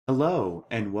Hello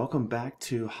and welcome back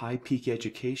to High Peak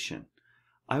Education.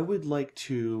 I would like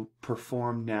to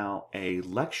perform now a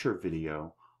lecture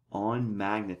video on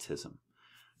magnetism.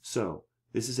 So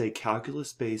this is a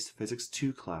calculus-based Physics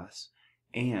 2 class,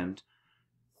 and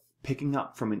picking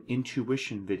up from an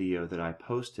intuition video that I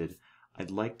posted, I'd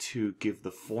like to give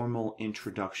the formal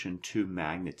introduction to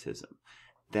magnetism.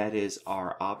 That is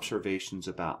our observations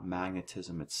about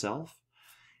magnetism itself,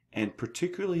 and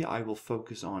particularly I will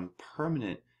focus on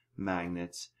permanent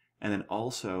magnets, and then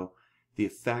also the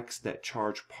effects that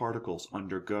charged particles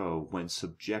undergo when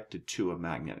subjected to a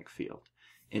magnetic field.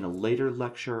 In a later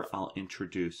lecture, I'll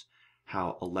introduce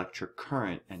how electric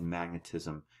current and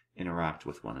magnetism interact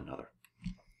with one another.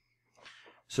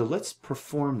 So let's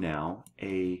perform now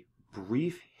a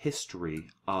brief history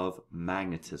of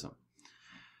magnetism.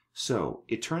 So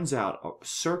it turns out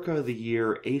circa the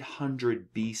year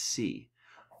 800 BC,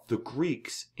 the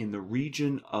Greeks in the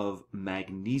region of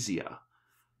Magnesia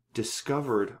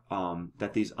discovered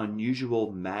that these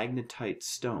unusual magnetite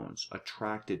stones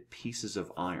attracted pieces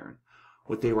of iron.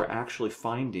 What they were actually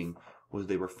finding was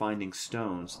they were finding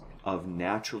stones of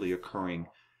naturally occurring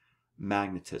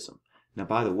magnetism. Now,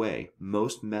 by the way,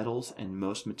 most metals and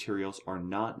most materials are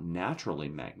not naturally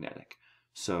magnetic.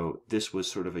 So this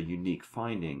was sort of a unique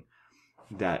finding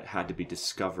that had to be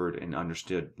discovered and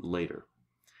understood later.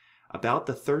 About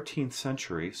the 13th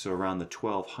century, so around the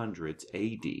 1200s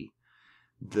AD,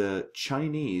 the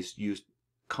Chinese used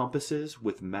compasses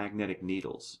with magnetic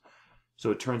needles.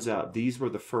 So it turns out these were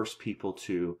the first people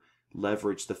to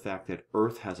leverage the fact that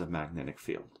Earth has a magnetic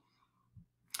field.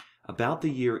 About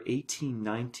the year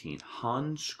 1819,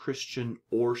 Hans Christian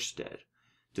Ørsted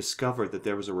discovered that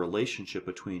there was a relationship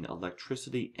between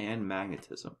electricity and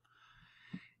magnetism.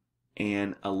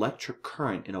 An electric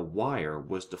current in a wire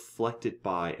was deflected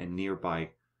by a nearby,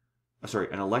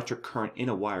 an electric current in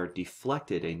a wire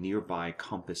deflected a nearby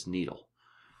compass needle.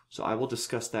 So I will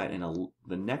discuss that in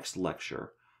the next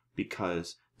lecture,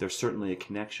 because there's certainly a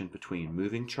connection between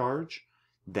moving charge,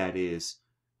 that is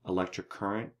electric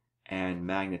current, and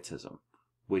magnetism,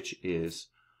 which is,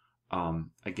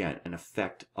 again, an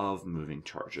effect of moving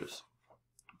charges.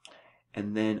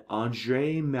 And then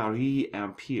André-Marie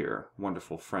Ampère,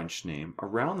 wonderful French name,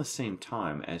 around the same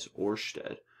time as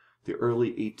Ørsted, the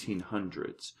early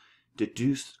 1800s,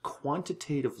 deduced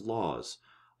quantitative laws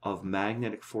of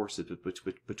magnetic forces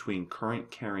between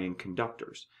current-carrying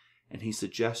conductors, and he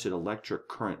suggested electric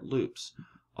current loops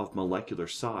of molecular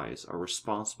size are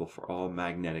responsible for all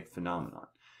magnetic phenomena.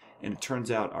 And it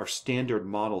turns out our standard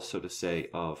model, so to say,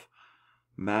 of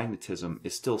magnetism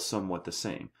is still somewhat the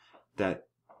same, that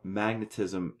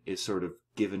magnetism is sort of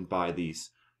given by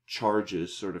these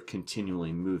charges sort of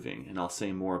continually moving, and I'll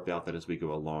say more about that as we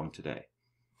go along today.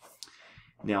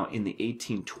 Now, in the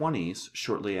 1820s,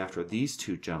 shortly after these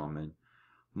two gentlemen,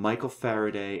 Michael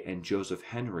Faraday and Joseph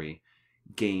Henry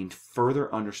gained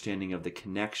further understanding of the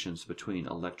connections between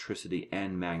electricity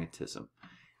and magnetism,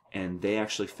 and they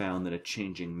actually found that a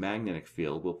changing magnetic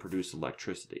field will produce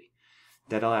electricity.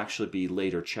 That'll actually be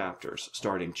later chapters,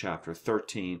 starting chapter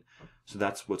 13. So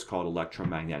that's what's called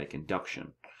electromagnetic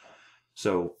induction.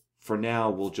 So for now,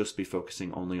 we'll just be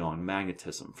focusing only on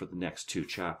magnetism for the next two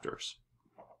chapters.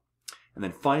 And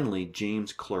then finally,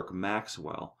 James Clerk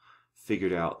Maxwell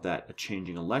figured out that a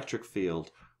changing electric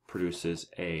field produces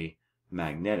a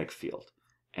magnetic field.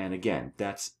 And again,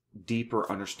 that's deeper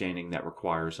understanding that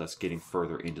requires us getting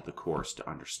further into the course to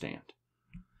understand.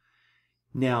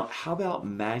 Now, how about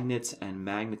magnets and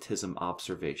magnetism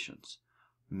observations?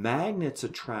 Magnets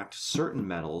attract certain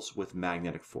metals with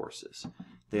magnetic forces.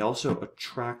 They also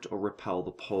attract or repel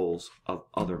the poles of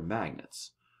other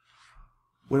magnets.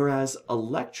 Whereas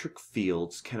electric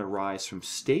fields can arise from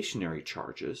stationary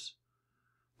charges,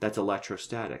 that's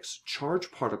electrostatics,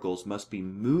 charged particles must be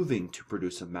moving to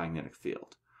produce a magnetic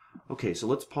field. Okay, so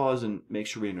let's pause and make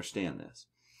sure we understand this.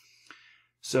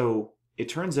 So it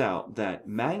turns out that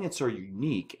magnets are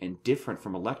unique and different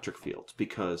from electric fields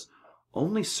because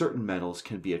only certain metals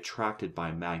can be attracted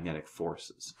by magnetic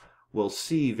forces. We'll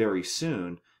see very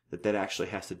soon that that actually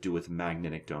has to do with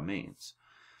magnetic domains.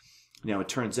 Now, it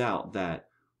turns out that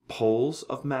poles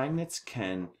of magnets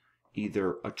can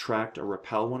either attract or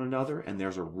repel one another, and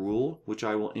there's a rule which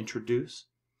I will introduce.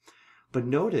 But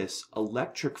notice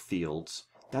electric fields,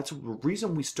 that's the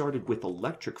reason we started with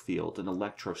electric fields and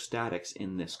electrostatics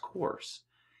in this course,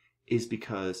 is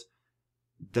because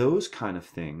those kind of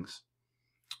things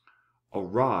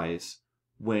arise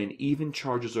when even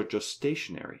charges are just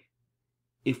stationary.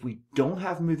 If we don't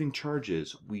have moving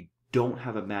charges, we don't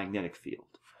have a magnetic field.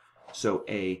 So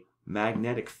a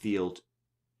magnetic field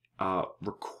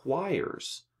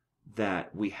requires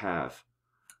that we have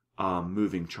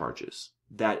moving charges.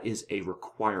 That is a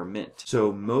requirement.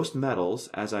 So most metals,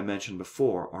 as I mentioned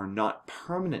before, are not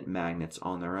permanent magnets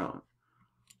on their own.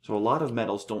 So a lot of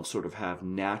metals don't sort of have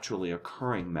naturally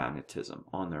occurring magnetism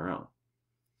on their own.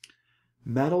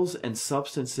 Metals and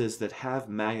substances that have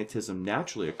magnetism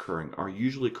naturally occurring are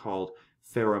usually called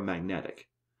ferromagnetic.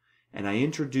 And I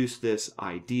introduced this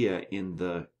idea in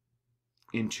the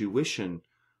intuition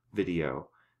video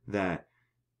that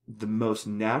the most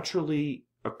naturally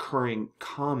occurring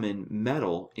common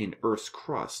metal in Earth's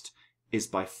crust is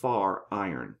by far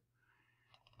iron.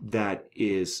 That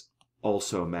is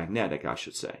also magnetic, I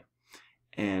should say.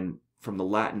 And from the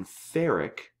Latin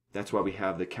ferric, that's why we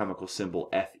have the chemical symbol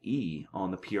Fe on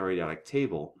the periodic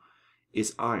table,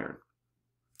 is iron.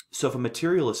 So if a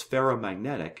material is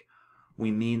ferromagnetic, we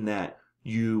mean that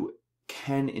you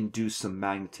can induce some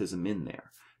magnetism in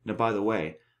there. Now, by the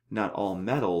way, not all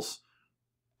metals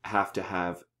have to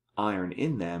have iron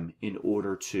in them in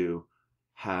order to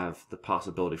have the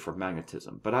possibility for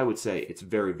magnetism. But I would say it's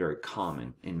very, very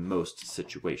common in most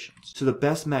situations. So the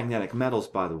best magnetic metals,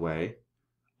 by the way,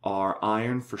 are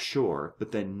iron for sure,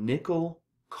 but then nickel,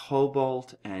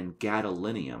 cobalt, and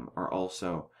gadolinium are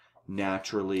also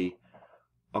naturally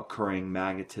occurring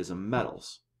magnetism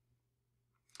metals.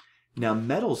 Now,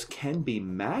 metals can be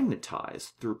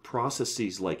magnetized through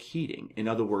processes like heating. In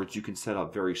other words, you can set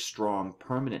up very strong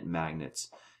permanent magnets,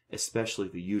 especially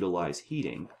if you utilize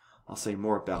heating. I'll say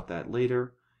more about that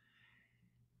later.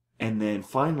 And then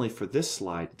finally, for this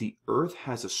slide, the Earth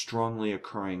has a strongly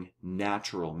occurring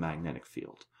natural magnetic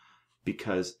field,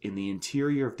 because in the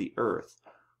interior of the Earth,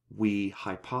 we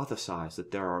hypothesize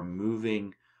that there are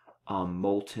moving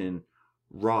molten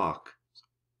rock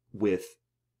with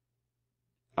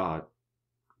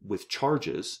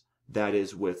charges, that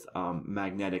is with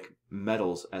magnetic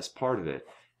metals as part of it.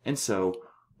 And so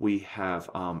we have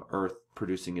Earth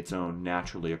producing its own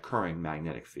naturally occurring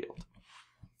magnetic field.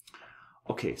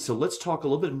 Okay, so let's talk a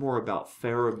little bit more about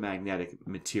ferromagnetic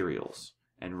materials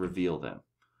and reveal them.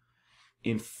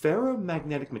 In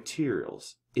ferromagnetic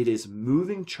materials, it is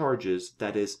moving charges,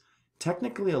 that is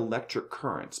technically electric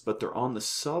currents, but they're on the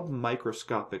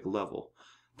submicroscopic level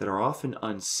that are often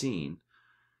unseen,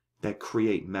 that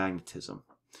create magnetism.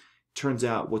 Turns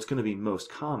out what's going to be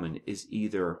most common is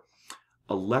either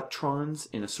electrons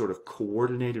in a sort of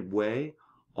coordinated way,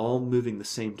 all moving the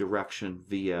same direction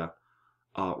via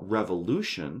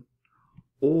revolution,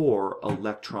 or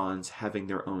electrons having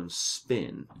their own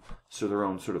spin, so their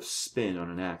own sort of spin on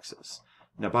an axis.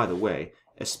 Now, by the way,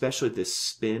 especially this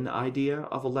spin idea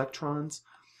of electrons,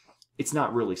 it's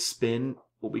not really spin.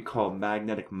 What we call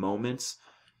magnetic moments,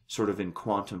 sort of in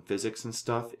quantum physics and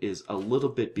stuff, is a little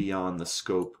bit beyond the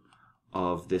scope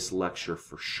of this lecture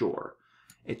for sure.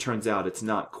 It turns out it's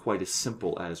not quite as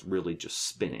simple as really just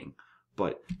spinning,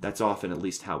 but that's often at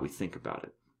least how we think about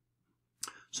it.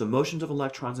 So motions of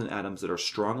electrons and atoms that are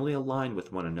strongly aligned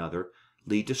with one another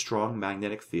lead to strong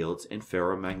magnetic fields in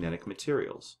ferromagnetic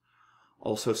materials.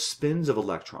 Also, spins of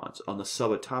electrons on the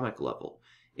subatomic level,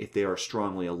 if they are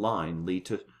strongly aligned, lead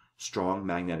to strong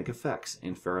magnetic effects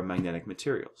in ferromagnetic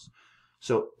materials.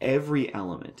 So every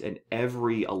element, and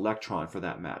every electron for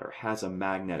that matter, has a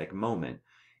magnetic moment.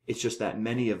 It's just that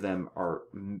many of them are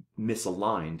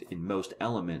misaligned in most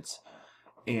elements,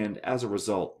 and as a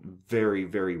result, very,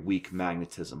 very weak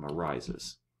magnetism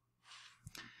arises.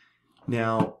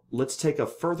 Now, let's take a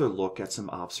further look at some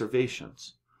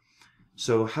observations.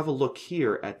 So have a look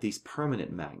here at these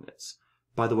permanent magnets.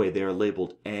 By the way, they are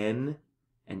labeled N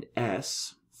and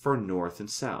S for north and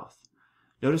south.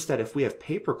 Notice that if we have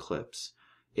paper clips,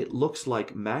 it looks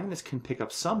like magnets can pick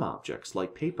up some objects,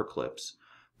 like paper clips,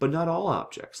 but not all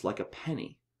objects, like a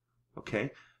penny.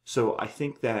 Okay? So I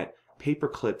think that paper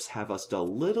clips have just a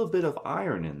little bit of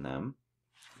iron in them,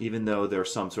 even though they're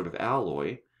some sort of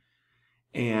alloy.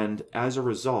 And as a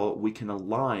result, we can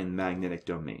align magnetic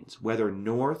domains. Whether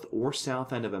north or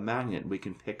south end of a magnet, we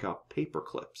can pick up paper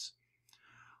clips.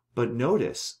 But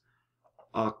notice,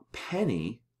 a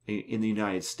penny in the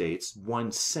United States,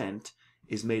 1 cent,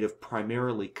 is made of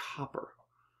primarily copper.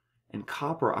 And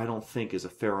copper, I don't think, is a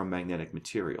ferromagnetic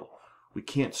material. We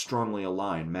can't strongly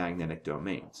align magnetic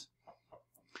domains.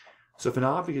 So if an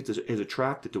object is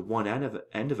attracted to one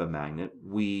end of a magnet,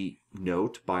 we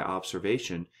note by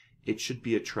observation it should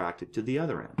be attracted to the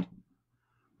other end.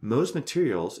 Most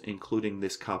materials, including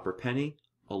this copper penny,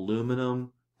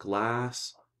 aluminum,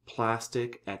 glass,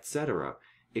 plastic, etc.,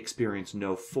 experience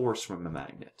no force from a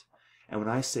magnet. And when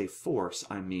I say force,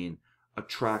 I mean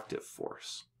attractive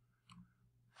force.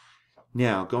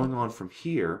 Now, going on from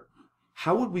here,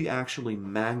 how would we actually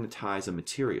magnetize a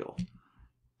material?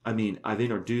 I mean, I've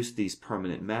introduced these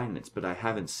permanent magnets, but I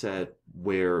haven't said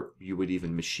where you would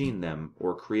even machine them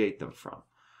or create them from.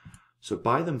 So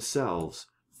by themselves,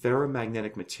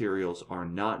 ferromagnetic materials are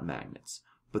not magnets,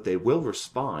 but they will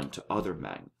respond to other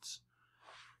magnets.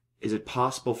 Is it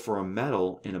possible for a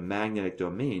metal in a magnetic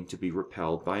domain to be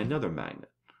repelled by another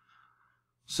magnet?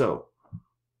 So,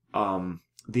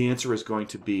 the answer is going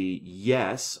to be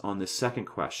yes on this second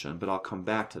question, but I'll come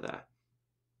back to that.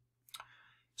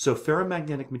 So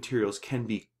ferromagnetic materials can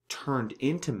be turned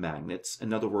into magnets.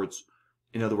 In other words,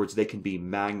 they can be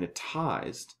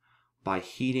magnetized by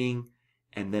heating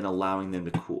and then allowing them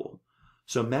to cool.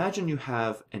 So imagine you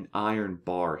have an iron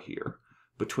bar here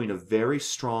between a very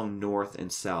strong north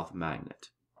and south magnet.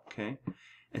 Okay?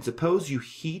 And suppose you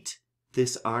heat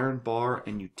this iron bar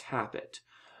and you tap it.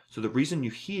 So the reason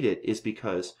you heat it is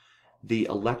because the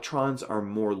electrons are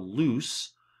more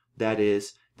loose. That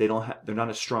is, they're not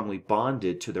as strongly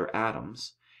bonded to their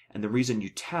atoms. And the reason you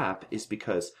tap is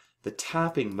because the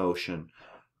tapping motion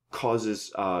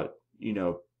causes,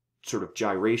 sort of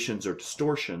gyrations or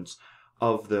distortions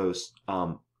of those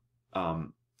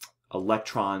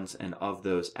electrons and of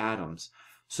those atoms,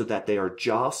 so that they are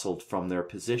jostled from their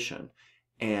position,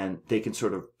 and they can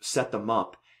sort of set them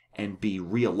up and be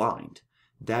realigned.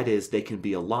 That is, they can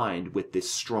be aligned with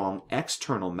this strong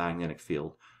external magnetic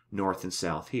field, north and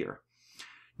south here.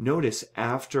 Notice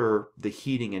after the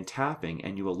heating and tapping,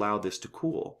 and you allow this to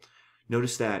cool,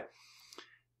 notice that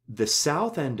the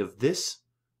south end of this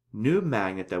new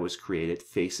magnet that was created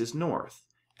faces north,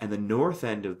 and the north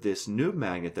end of this new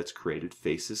magnet that's created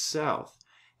faces south.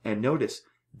 And notice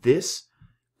this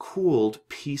cooled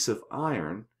piece of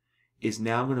iron is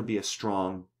now going to be a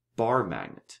strong bar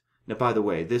magnet. Now, by the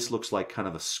way, this looks like kind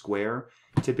of a square.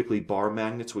 Typically, bar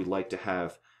magnets, we like to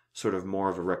have sort of more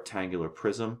of a rectangular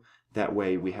prism. That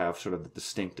way we have sort of the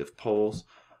distinctive poles.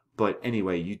 But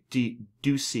anyway, you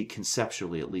do see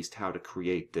conceptually at least how to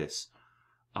create this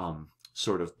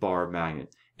sort of bar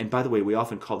magnet. And by the way, we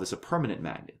often call this a permanent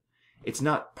magnet. It's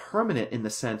not permanent in the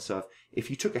sense of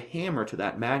if you took a hammer to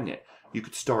that magnet, you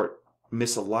could start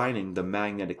misaligning the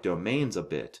magnetic domains a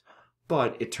bit.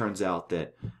 But it turns out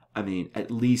that, I mean,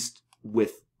 at least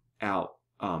without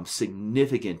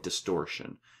significant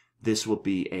distortion, this will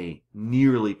be a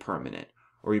nearly permanent,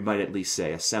 or you might at least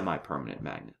say a semi-permanent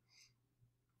magnet.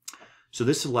 So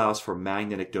this allows for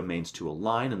magnetic domains to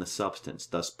align in the substance,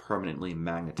 thus permanently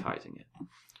magnetizing it.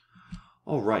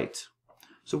 All right,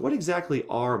 so what exactly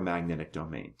are magnetic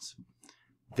domains?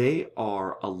 They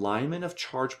are alignment of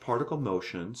charged particle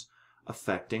motions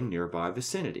affecting nearby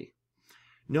vicinity.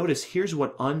 Notice here's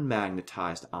what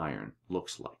unmagnetized iron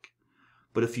looks like.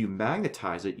 But if you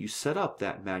magnetize it, you set up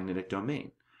that magnetic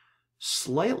domain.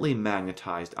 Slightly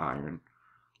magnetized iron,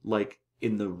 like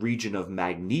in the region of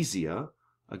Magnesia,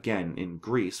 again in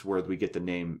Greece where we get the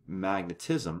name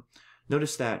magnetism,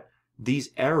 notice that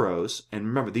these arrows, and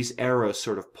remember these arrows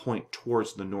sort of point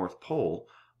towards the North Pole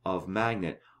of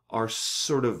magnet, are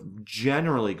sort of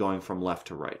generally going from left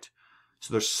to right.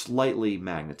 So they're slightly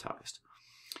magnetized.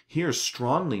 Here's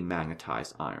strongly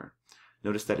magnetized iron.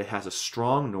 Notice that it has a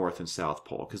strong north and south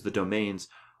pole because the domains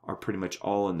are pretty much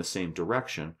all in the same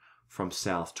direction from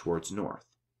south towards north.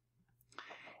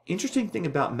 Interesting thing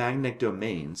about magnetic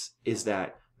domains is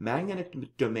that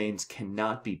magnetic domains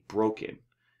cannot be broken.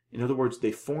 In other words,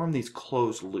 they form these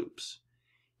closed loops.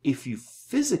 If you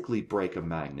physically break a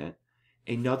magnet,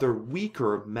 another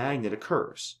weaker magnet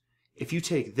occurs. If you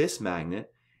take this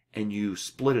magnet and you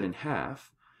split it in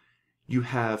half, you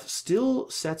have still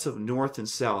sets of north and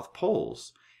south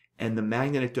poles, and the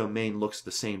magnetic domain looks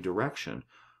the same direction,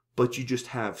 but you just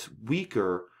have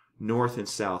weaker north and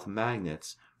south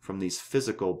magnets from these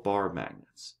physical bar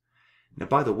magnets. Now,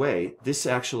 by the way, this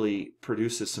actually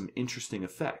produces some interesting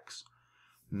effects.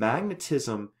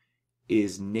 Magnetism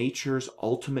is nature's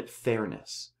ultimate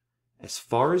fairness. As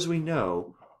far as we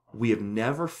know, we have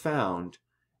never found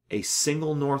a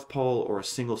single North Pole or a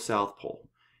single South Pole.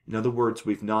 In other words,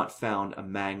 we've not found a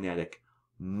magnetic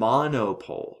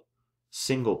monopole,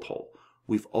 single pole.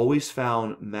 We've always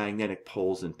found magnetic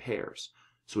poles in pairs.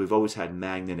 So we've always had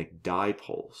magnetic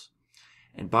dipoles.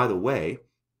 And by the way,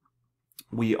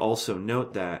 we also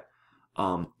note that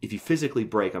if you physically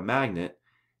break a magnet,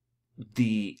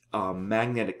 the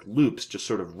magnetic loops just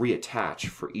sort of reattach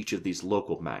for each of these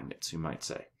local magnets, you might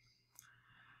say.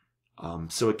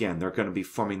 So again, they're going to be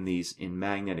forming these in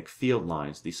magnetic field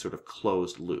lines, these sort of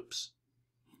closed loops.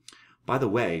 By the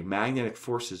way, magnetic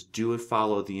forces do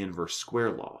follow the inverse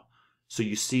square law. So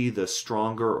you see the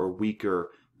stronger or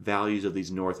weaker values of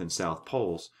these north and south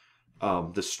poles.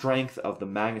 The strength of the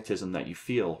magnetism that you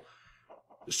feel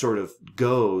sort of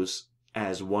goes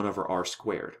as 1 over r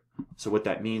squared. So what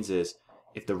that means is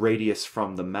if the radius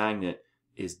from the magnet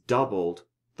is doubled,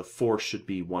 the force should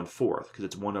be 1/4 because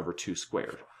it's 1 over 2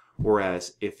 squared.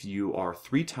 Whereas if you are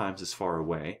 3 times as far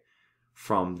away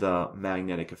from the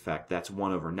magnetic effect, that's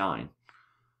 1 over 9.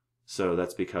 So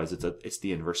that's because it's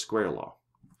the inverse square law.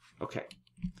 Okay.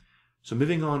 So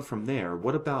moving on from there,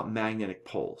 what about magnetic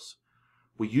poles?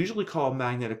 We usually call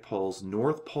magnetic poles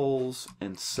north poles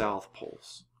and south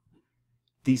poles.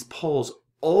 These poles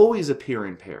always appear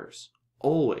in pairs.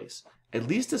 Always. At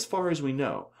least as far as we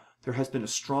know. There has been a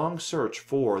strong search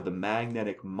for the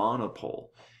magnetic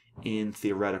monopole in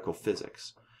theoretical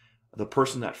physics. The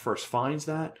person that first finds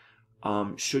that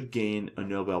should gain a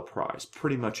Nobel Prize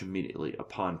pretty much immediately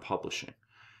upon publishing.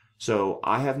 So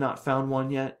I have not found one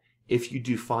yet. If you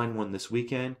do find one this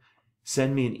weekend,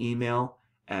 send me an email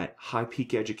at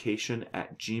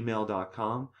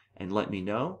highpeakeducation@gmail.com and let me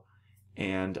know,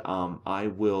 and I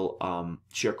will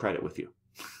share credit with you.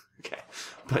 Okay,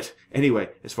 but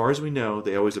anyway, as far as we know,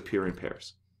 they always appear in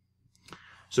pairs.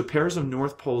 So pairs of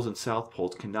north poles and south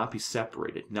poles cannot be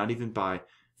separated, not even by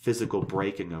physical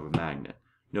breaking of a magnet.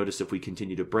 Notice if we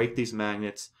continue to break these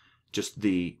magnets, just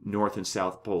the north and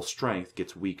south pole strength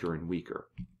gets weaker and weaker.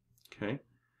 Okay?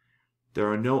 There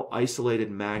are no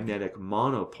isolated magnetic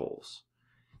monopoles.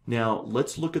 Now,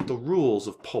 let's look at the rules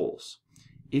of poles.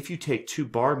 If you take 2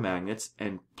 bar magnets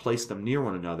and place them near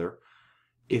one another,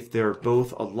 if they're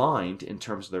both aligned in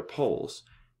terms of their poles,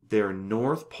 their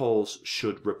north poles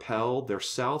should repel, their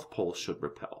south poles should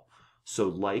repel. So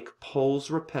like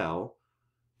poles repel,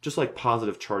 just like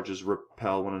positive charges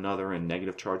repel one another and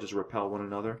negative charges repel one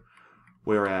another,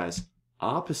 whereas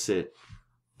opposite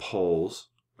poles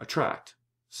attract.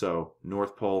 So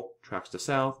north pole attracts to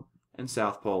south, and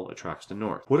south pole attracts to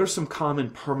north. What are some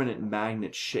common permanent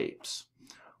magnet shapes?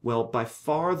 Well, by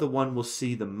far the one we'll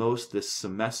see the most this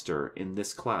semester in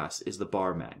this class is the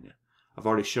bar magnet. I've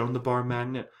already shown the bar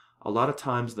magnet. A lot of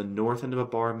times the north end of a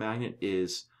bar magnet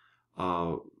is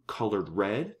colored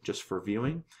red, just for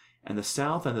viewing, and the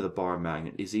south end of the bar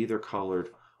magnet is either colored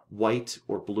white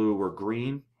or blue or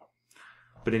green.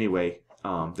 But anyway,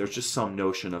 there's just some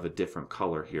notion of a different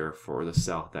color here for the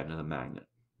south end of the magnet.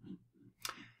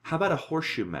 How about a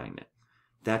horseshoe magnet?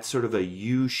 That's sort of a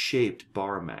U-shaped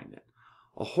bar magnet.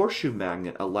 A horseshoe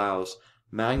magnet allows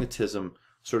magnetism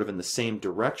sort of in the same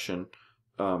direction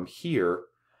here,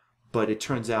 but it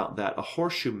turns out that a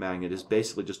horseshoe magnet is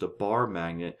basically just a bar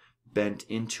magnet bent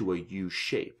into a U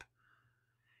shape.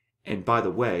 And by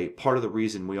the way, part of the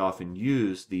reason we often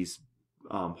use these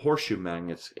horseshoe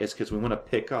magnets is because we want to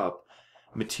pick up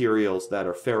materials that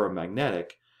are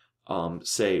ferromagnetic,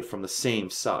 say from the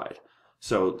same side.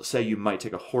 So say you might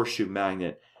take a horseshoe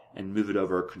magnet and move it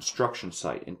over a construction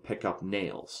site and pick up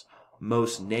nails.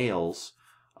 Most nails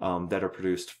that are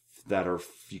produced,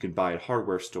 you can buy at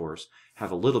hardware stores,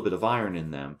 have a little bit of iron in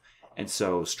them, and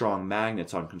so strong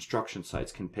magnets on construction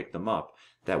sites can pick them up.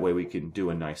 That way we can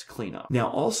do a nice cleanup. Now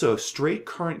also, straight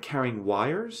current carrying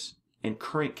wires and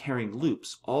current carrying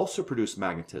loops also produce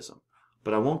magnetism,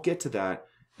 but I won't get to that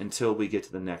until we get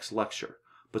to the next lecture.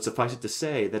 But suffice it to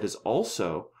say, that is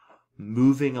also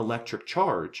moving electric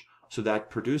charge, so that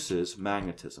produces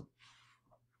magnetism.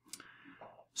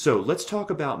 So let's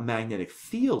talk about magnetic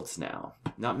fields now.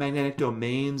 Not magnetic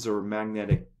domains or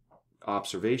magnetic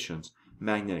observations,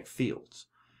 magnetic fields.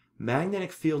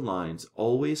 Magnetic field lines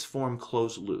always form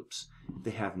closed loops.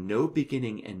 They have no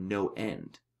beginning and no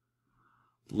end.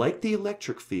 Like the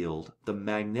electric field, the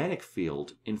magnetic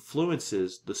field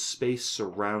influences the space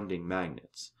surrounding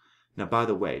magnets. Now, by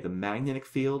the way, the magnetic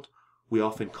field we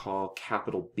often call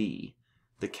capital B,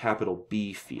 the capital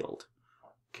B field.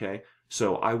 Okay,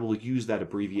 so I will use that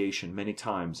abbreviation many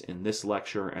times in this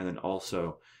lecture and then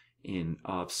also in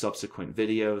subsequent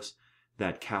videos,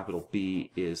 that capital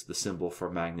B is the symbol for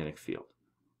magnetic field.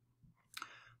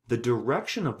 The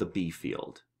direction of the B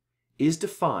field is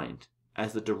defined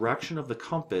as the direction of the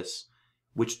compass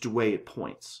which way it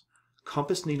points.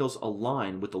 Compass needles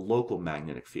align with the local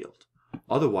magnetic field.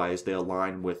 Otherwise, they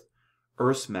align with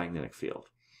Earth's magnetic field.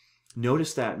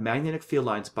 Notice that magnetic field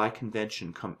lines by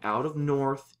convention come out of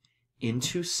north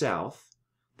into south.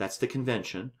 That's the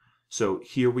convention. So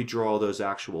here we draw those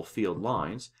actual field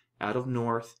lines out of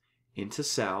north into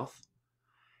south.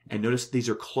 And notice these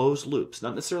are closed loops,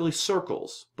 not necessarily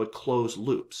circles, but closed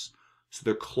loops. So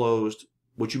they're closed,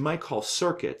 what you might call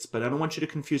circuits, but I don't want you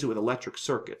to confuse it with electric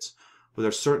circuits, but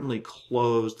they're certainly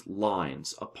closed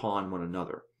lines upon one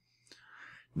another.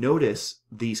 Notice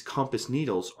these compass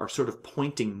needles are sort of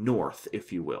pointing north,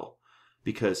 if you will,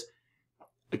 because,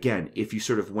 again, if you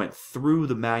sort of went through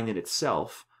the magnet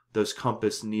itself, those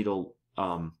compass needle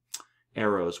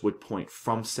arrows would point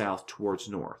from south towards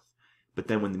north. But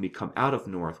then when we come out of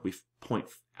north, we point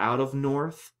out of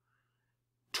north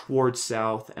towards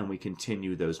south, and we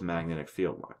continue those magnetic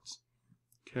field lines.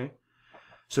 Okay?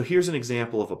 So here's an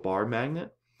example of a bar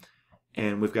magnet,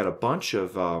 and we've got a bunch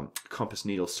of compass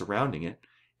needles surrounding it.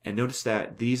 And notice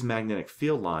that these magnetic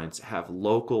field lines have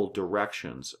local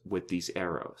directions with these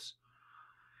arrows.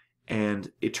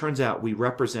 And it turns out we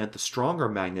represent the stronger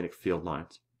magnetic field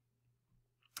lines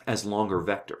as longer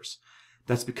vectors.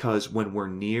 That's because when we're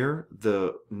near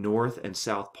the north and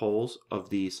south poles of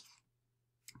these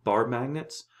bar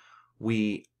magnets,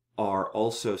 we are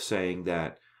also saying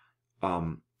that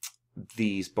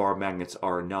these bar magnets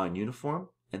are non-uniform,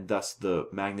 and thus the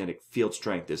magnetic field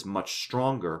strength is much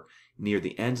stronger near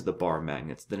the ends of the bar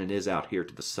magnets than it is out here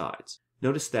to the sides.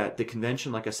 Notice that the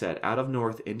convention, like I said, out of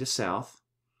north into south,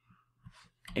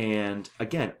 and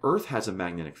again, Earth has a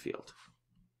magnetic field.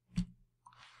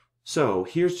 So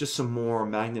here's just some more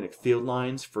magnetic field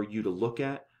lines for you to look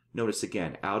at. Notice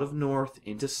again, out of north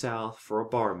into south for a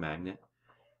bar magnet,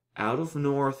 out of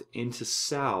north into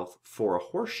south for a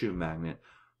horseshoe magnet,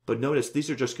 but notice these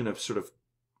are just going to sort of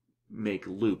make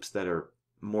loops that are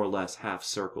more or less half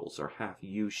circles or half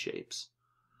U shapes.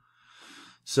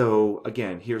 So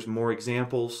again, here's more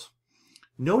examples.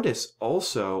 Notice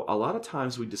also, a lot of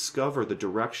times we discover the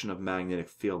direction of magnetic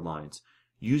field lines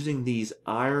using these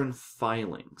iron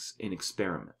filings in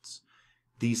experiments.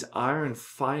 These iron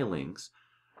filings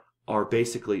are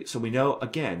basically, so we know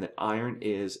again that iron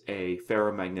is a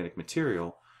ferromagnetic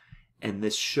material, and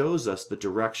this shows us the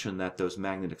direction that those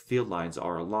magnetic field lines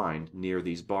are aligned near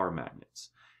these bar magnets.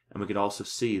 And we can also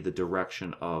see the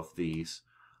direction of these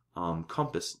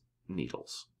compass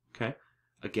needles. Okay,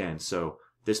 again, so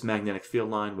this magnetic field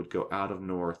line would go out of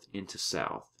north into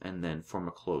south and then form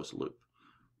a closed loop.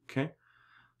 Okay,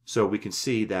 so we can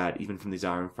see that even from these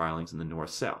iron filings in the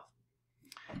north-south.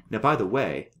 Now, by the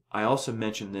way, I also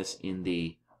mentioned this in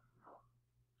the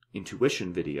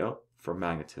intuition video for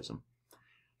magnetism.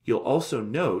 You'll also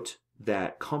note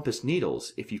that compass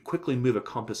needles, if you quickly move a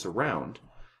compass around,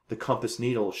 the compass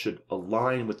needle should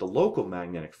align with the local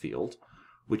magnetic field,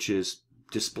 which is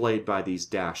displayed by these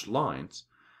dashed lines.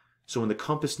 So when the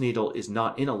compass needle is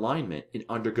not in alignment, it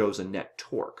undergoes a net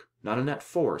torque. Not a net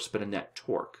force, but a net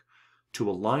torque to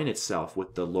align itself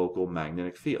with the local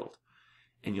magnetic field.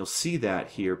 And you'll see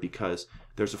that here because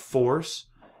there's a force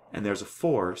and there's a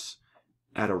force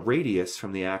at a radius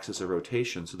from the axis of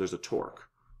rotation, so there's a torque.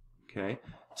 Okay?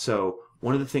 So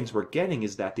one of the things we're getting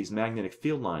is that these magnetic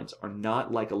field lines are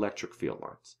not like electric field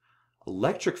lines.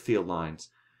 Electric field lines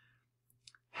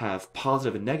have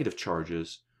positive and negative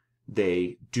charges.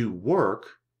 They do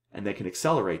work and they can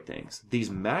accelerate things. These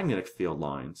magnetic field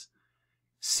lines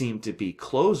seem to be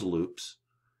closed loops,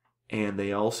 and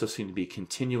they also seem to be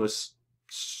continuous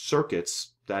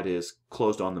circuits, that is,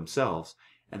 closed on themselves,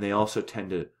 and they also tend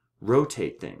to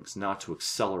rotate things, not to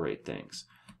accelerate things,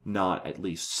 not at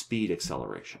least speed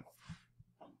acceleration.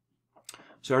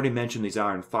 So I already mentioned these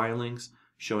iron filings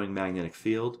showing magnetic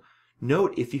field.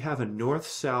 Note if you have a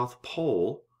north-south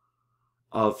pole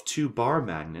of two bar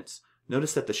magnets,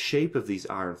 notice that the shape of these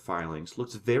iron filings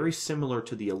looks very similar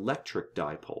to the electric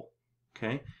dipole,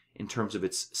 okay, in terms of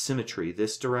its symmetry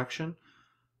this direction,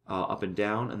 up and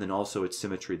down, and then also its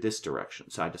symmetry this direction,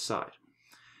 side to side.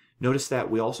 Notice that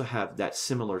we also have that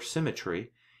similar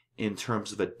symmetry in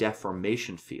terms of a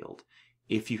deformation field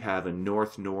if you have a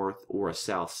north-north or a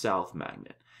south-south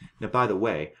magnet. Now, by the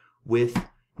way, with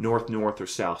north-north or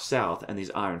south-south and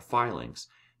these iron filings,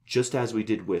 just as we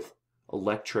did with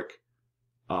electric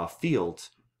fields,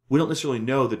 we don't necessarily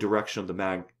know the direction of the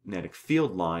magnetic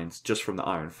field lines just from the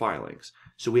iron filings.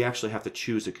 So we actually have to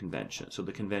choose a convention. So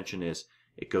the convention is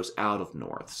it goes out of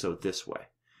north, so this way.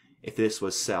 If this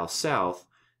was south-south,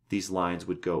 these lines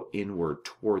would go inward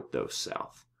toward those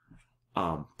south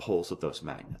poles of those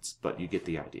magnets, but you get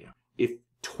the idea. If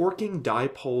torquing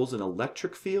dipoles in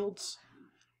electric fields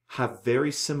have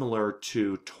very similar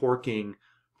to torquing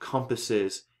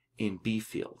compasses in B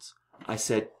fields. I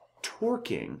said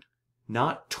torquing,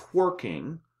 not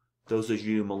twerking. Those of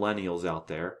you millennials out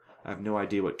there, I have no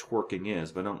idea what twerking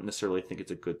is, but I don't necessarily think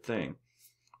it's a good thing.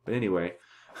 But anyway,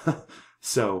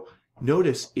 so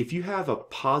notice if you have a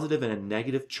positive and a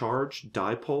negative charge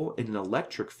dipole in an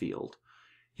electric field,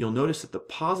 you'll notice that the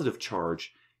positive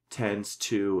charge tends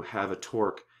to have a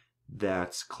torque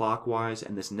that's clockwise,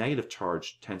 and this negative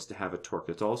charge tends to have a torque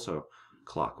that's also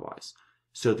clockwise.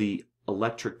 So the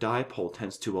electric dipole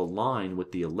tends to align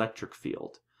with the electric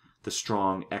field, the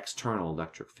strong external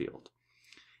electric field.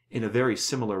 In a very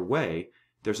similar way,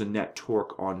 there's a net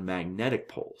torque on magnetic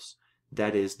poles.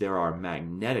 That is, there are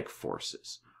magnetic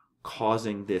forces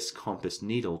causing this compass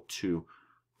needle to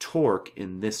torque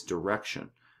in this direction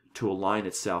to align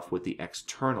itself with the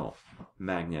external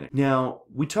magnetic. Now,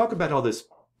 we talk about all this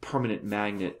permanent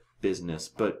magnet business,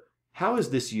 but how is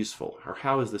this useful, or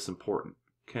how is this important?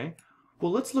 Okay,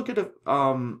 well, let's look at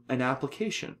an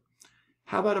application.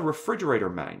 How about a refrigerator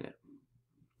magnet?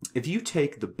 If you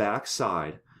take the back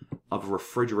side of a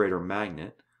refrigerator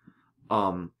magnet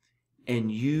and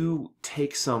you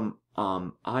take some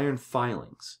iron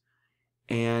filings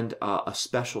and a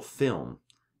special film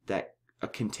that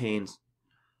contains,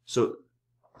 so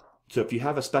if you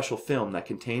have a special film that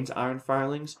contains iron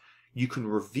filings, you can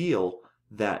reveal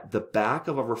that the back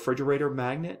of a refrigerator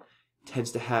magnet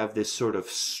tends to have this sort of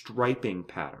striping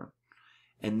pattern.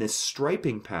 And this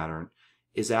striping pattern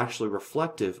is actually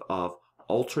reflective of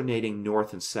alternating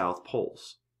north and south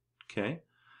poles. Okay?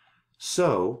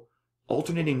 So,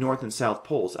 alternating north and south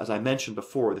poles, as I mentioned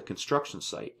before, the construction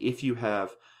site, if you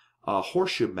have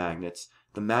horseshoe magnets,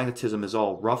 the magnetism is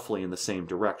all roughly in the same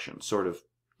direction, sort of,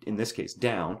 in this case,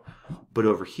 down, but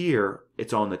over here,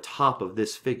 it's on the top of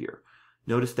this figure.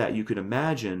 Notice that you can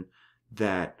imagine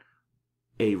that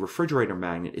a refrigerator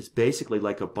magnet is basically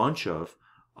like a bunch of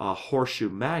horseshoe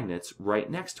magnets right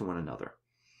next to one another.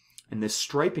 And this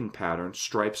striping pattern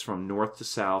stripes from north to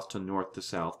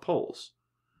south poles.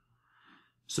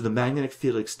 So the magnetic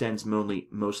field extends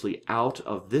mostly out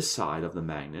of this side of the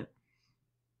magnet.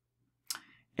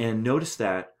 And notice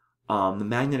that the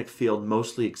magnetic field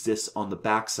mostly exists on the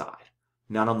back side,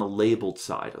 not on the labeled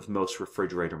side of most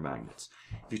refrigerator magnets.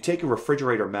 If you take a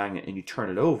refrigerator magnet and you turn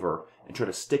it over and try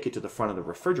to stick it to the front of the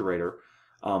refrigerator,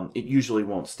 it usually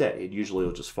won't stay. It usually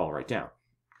will just fall right down.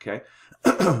 Okay?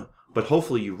 But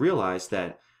hopefully you realize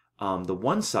that the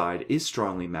one side is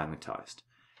strongly magnetized.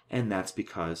 And that's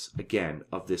because, again,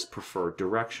 of this preferred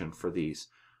direction for these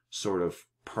sort of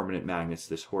permanent magnets,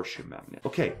 this horseshoe magnet.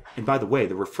 Okay, and by the way,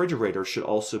 the refrigerator should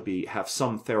also have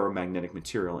some ferromagnetic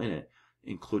material in it,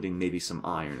 including maybe some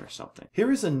iron or something.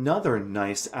 Here is another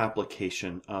nice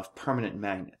application of permanent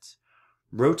magnets.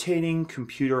 Rotating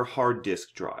computer hard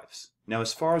disk drives. Now,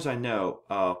 as far as I know,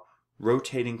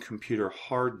 rotating computer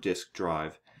hard disk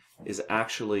drive is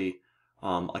actually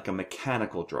like a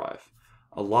mechanical drive.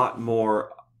 A lot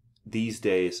more these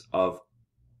days of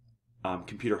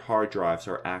computer hard drives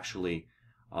are actually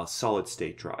solid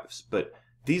state drives, but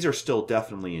these are still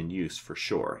definitely in use for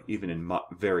sure, even in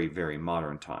very, very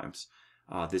modern times.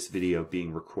 This video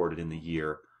being recorded in the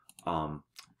year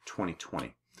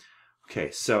 2020.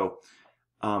 Okay, so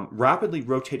rapidly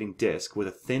rotating disk with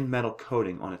a thin metal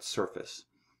coating on its surface.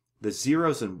 The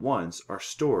zeros and ones are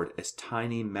stored as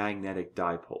tiny magnetic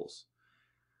dipoles.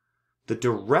 The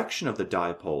direction of the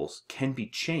dipoles can be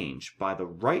changed by the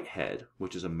right head,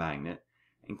 which is a magnet,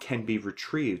 and can be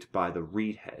retrieved by the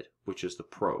reed head, which is the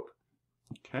probe.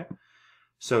 Okay?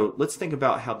 So let's think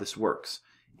about how this works.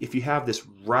 If you have this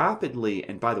rapidly,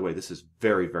 and by the way, this is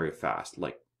very, very fast,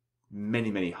 like many,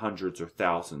 many hundreds or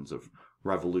thousands of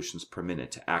revolutions per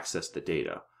minute to access the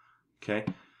data. Okay?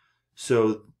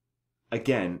 So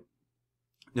again,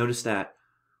 notice that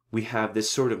we have this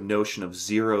sort of notion of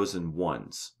zeros and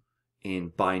ones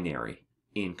in binary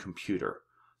in computer.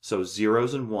 So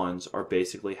zeros and ones are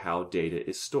basically how data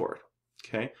is stored.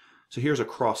 Okay? So here's a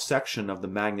cross-section of the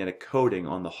magnetic coating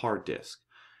on the hard disk.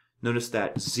 Notice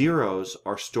that zeros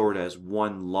are stored as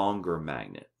one longer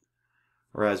magnet,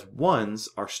 whereas ones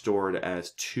are stored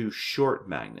as two short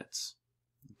magnets.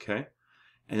 Okay?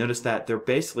 And notice that they're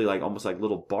basically like almost like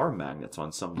little bar magnets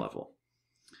on some level.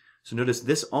 So notice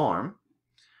this arm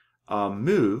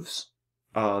moves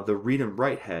the read and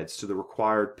write heads to the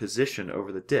required position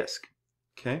over the disk.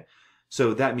 Okay?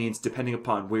 So that means depending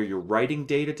upon where you're writing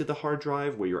data to the hard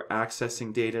drive, where you're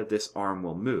accessing data, this arm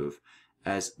will move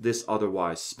as this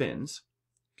otherwise spins.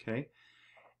 Okay?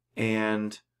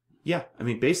 And yeah, I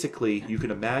mean basically you can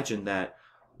imagine that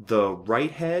the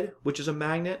write head, which is a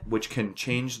magnet, which can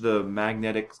change the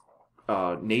magnetic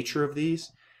nature of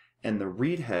these, and the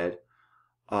read head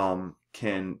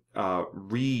can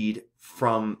read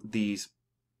from these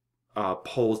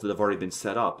poles that have already been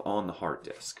set up on the hard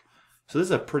disk. So this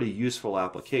is a pretty useful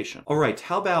application. All right,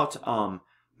 how about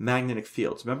magnetic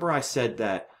fields? Remember I said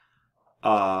that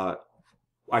I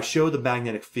show the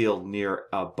magnetic field near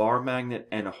a bar magnet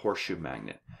and a horseshoe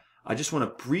magnet. I just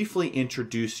want to briefly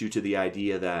introduce you to the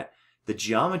idea that the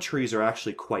geometries are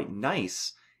actually quite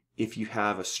nice if you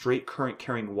have a straight current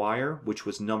carrying wire, which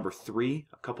was number 3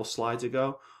 a couple slides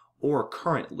ago, or a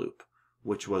current loop,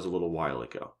 which was a little while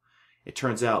ago. It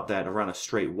turns out that around a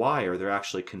straight wire, they're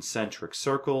actually concentric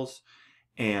circles,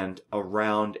 and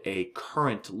around a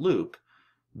current loop,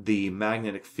 the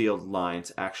magnetic field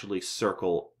lines actually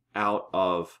circle out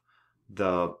of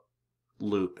the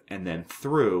loop and then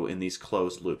through in these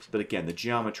closed loops. But again, the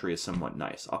geometry is somewhat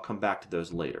nice. I'll come back to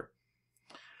those later.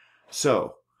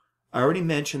 So, I already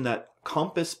mentioned that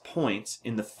compass points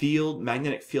in the field,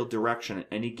 magnetic field direction at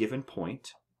any given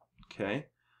point. Okay?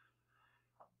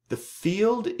 The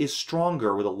field is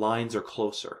stronger where the lines are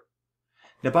closer.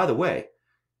 Now, by the way,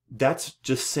 that's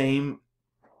just same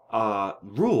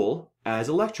rule as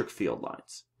electric field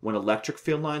lines. When electric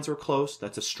field lines are close,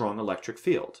 that's a strong electric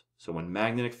field. So when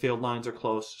magnetic field lines are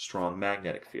close, strong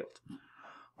magnetic field.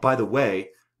 By the way,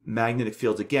 magnetic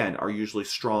fields, again, are usually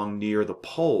strong near the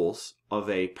poles of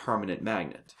a permanent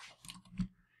magnet.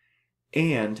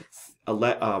 And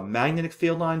magnetic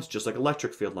field lines, just like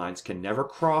electric field lines, can never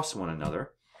cross one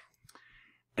another.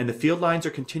 And the field lines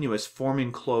are continuous,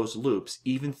 forming closed loops,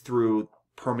 even through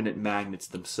permanent magnets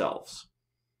themselves.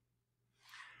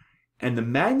 And the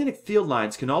magnetic field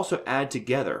lines can also add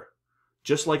together,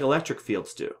 just like electric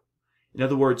fields do. In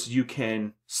other words, you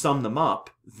can sum them up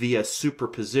via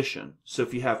superposition. So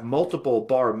if you have multiple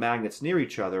bar magnets near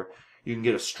each other, you can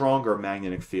get a stronger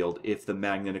magnetic field if the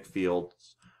magnetic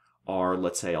fields are,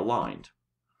 let's say, aligned.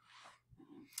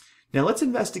 Now let's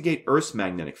investigate Earth's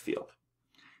magnetic field.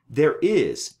 There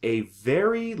is a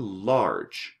very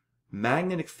large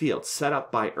magnetic field set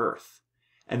up by Earth.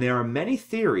 And there are many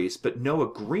theories, but no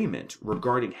agreement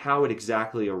regarding how it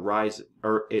exactly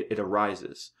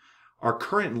arises. Our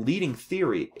current leading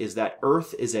theory is that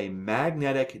Earth is a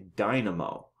magnetic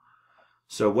dynamo.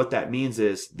 So what that means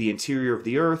is the interior of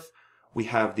the Earth, we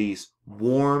have these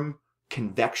warm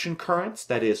convection currents,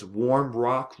 that is, warm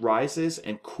rock rises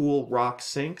and cool rock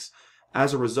sinks.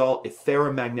 As a result, if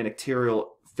ferromagnetic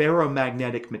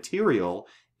material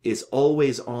is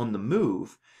always on the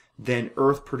move, then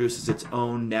Earth produces its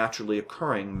own naturally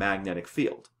occurring magnetic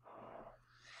field.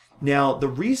 Now, the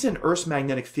reason Earth's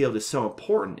magnetic field is so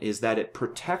important is that it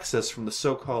protects us from the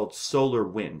so-called solar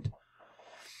wind.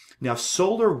 Now,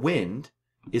 solar wind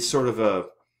is sort of a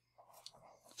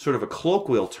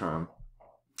colloquial term.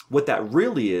 What that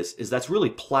really is that's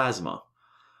really plasma.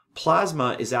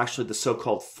 Plasma is actually the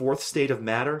so-called fourth state of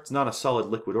matter. It's not a solid,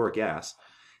 liquid, or a gas.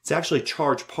 It's actually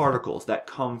charged particles that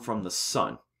come from the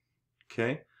sun.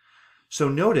 Okay? So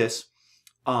notice,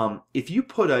 if you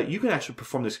you can actually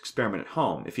perform this experiment at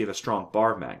home if you have a strong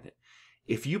bar magnet.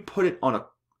 If you put it on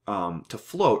to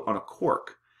float on a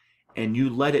cork, and you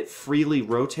let it freely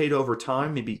rotate over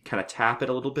time, maybe kind of tap it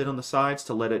a little bit on the sides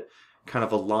to let it kind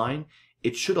of align,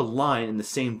 it should align in the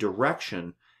same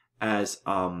direction as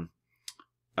a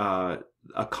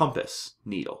compass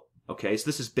needle. Okay, so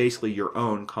this is basically your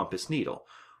own compass needle,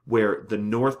 where the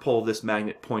north pole of this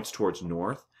magnet points towards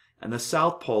north, and the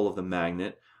south pole of the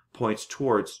magnet points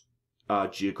towards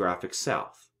geographic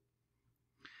south.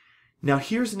 Now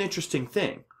here's an interesting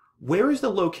thing. Where is the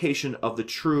location of the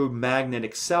true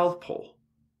magnetic south pole?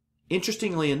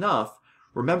 Interestingly enough,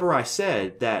 remember I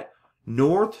said that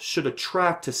north should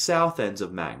attract to south ends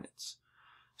of magnets.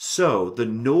 So the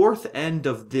north end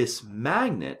of this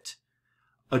magnet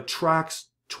attracts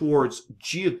towards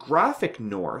geographic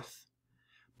north,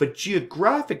 but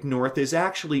geographic north is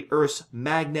actually Earth's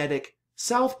magnetic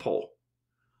south pole.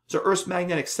 So Earth's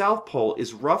magnetic south pole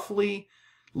is roughly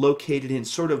located in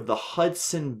sort of the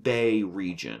Hudson Bay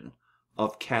region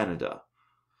of Canada.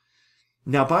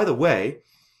 Now, by the way,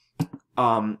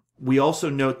 we also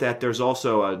note that there's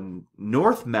also a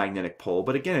north magnetic pole,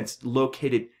 but again, it's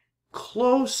located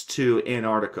close to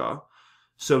Antarctica,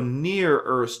 so near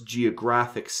Earth's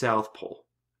geographic south pole.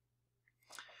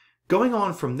 Going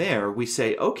on from there, we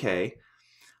say, okay,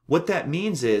 what that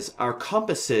means is our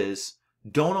compasses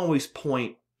don't always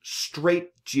point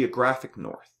straight geographic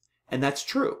north. And that's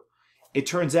true. It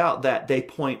turns out that they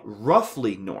point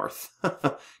roughly north,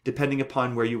 depending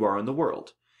upon where you are in the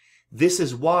world. This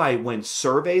is why when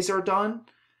surveys are done,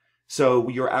 so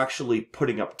you're actually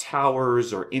putting up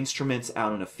towers or instruments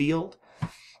out in a field,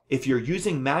 if you're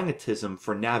using magnetism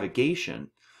for navigation,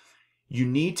 you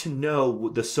need to know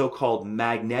the so-called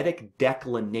magnetic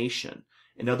declination.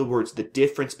 In other words, the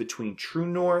difference between true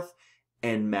north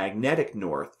and magnetic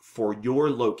north for your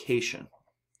location.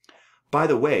 By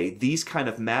the way, these kind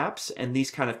of maps and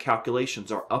these kind of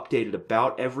calculations are updated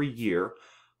about every year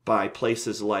by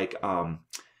places like,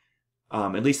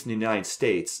 at least in the United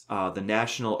States, the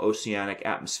National Oceanic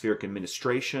Atmospheric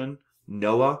Administration,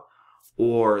 NOAA,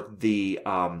 or the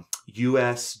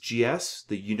USGS,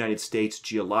 the United States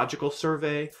Geological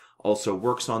Survey, also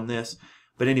works on this.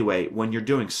 But anyway, when you're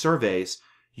doing surveys,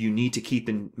 you need to keep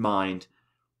in mind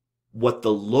what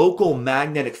the local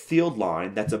magnetic field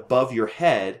line that's above your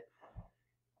head,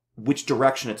 which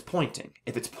direction it's pointing.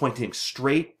 If it's pointing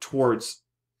straight towards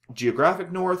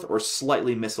geographic north or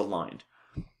slightly misaligned.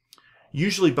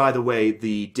 Usually, by the way,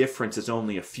 the difference is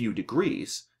only a few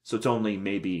degrees, so it's only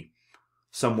maybe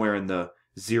somewhere in the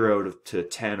 0 to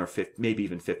 10 or 15, maybe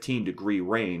even 15 degree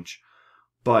range,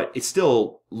 but it's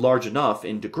still large enough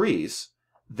in degrees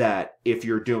that if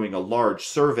you're doing a large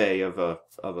survey of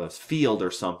a field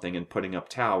or something and putting up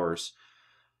towers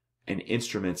and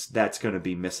instruments, that's going to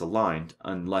be misaligned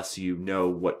unless you know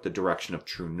what the direction of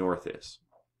true north is.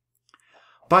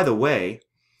 By the way,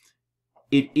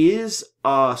 it is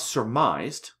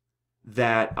surmised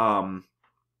that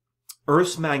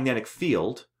Earth's magnetic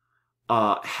field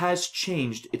has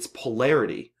changed its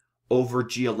polarity over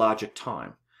geologic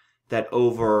time. That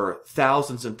over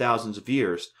thousands and thousands of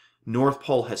years, North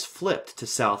Pole has flipped to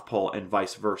South Pole and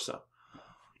vice versa.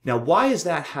 Now, why has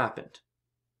that happened?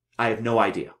 I have no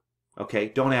idea. Okay,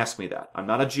 don't ask me that. I'm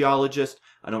not a geologist.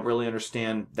 I don't really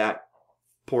understand that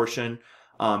portion.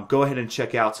 Go ahead and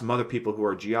check out some other people who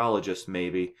are geologists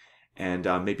maybe, and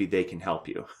maybe they can help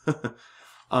you.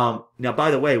 Now,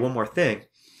 by the way, one more thing.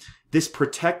 This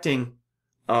protecting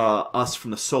us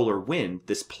from the solar wind,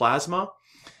 this plasma,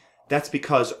 that's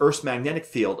because Earth's magnetic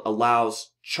field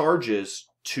allows charges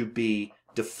to be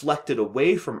deflected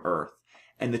away from Earth,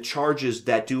 and the charges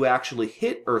that do actually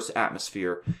hit Earth's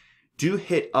atmosphere do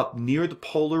hit up near the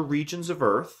polar regions of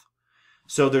Earth.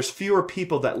 So there's fewer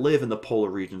people that live in the polar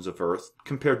regions of Earth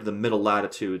compared to the middle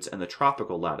latitudes and the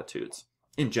tropical latitudes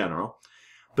in general.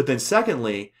 But then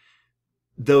secondly,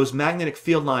 those magnetic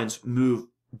field lines move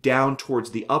down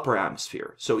towards the upper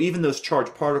atmosphere. So even those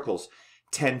charged particles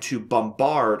tend to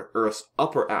bombard Earth's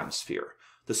upper atmosphere,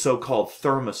 the so-called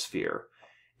thermosphere,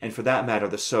 and for that matter,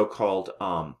 the so-called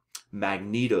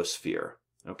magnetosphere.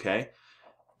 Okay?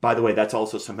 By the way, that's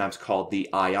also sometimes called the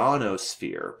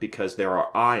ionosphere because there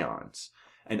are ions.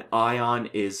 An ion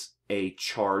is a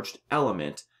charged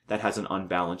element that has an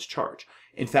unbalanced charge.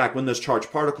 In fact, when those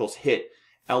charged particles hit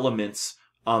elements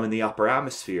in the upper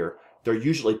atmosphere, they're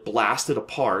usually blasted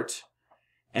apart,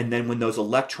 and then when those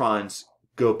electrons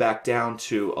go back down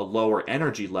to a lower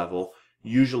energy level,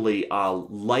 usually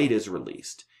light is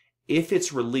released. If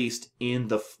it's released in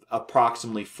the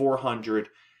approximately 400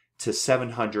 to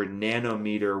 700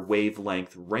 nanometer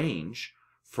wavelength range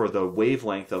for the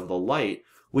wavelength of the light,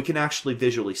 we can actually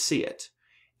visually see it.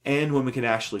 And when we can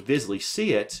actually visually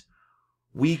see it,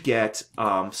 we get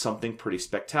something pretty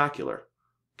spectacular.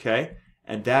 Okay?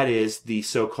 And that is the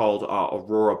so-called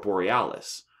aurora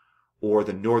borealis, or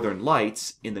the northern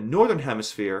lights in the northern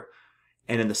hemisphere,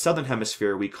 and in the southern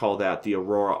hemisphere we call that the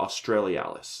aurora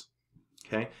australis.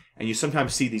 Okay? And you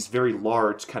sometimes see these very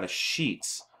large kind of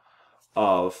sheets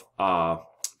of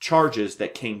charges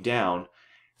that came down.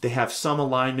 They have some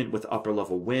alignment with upper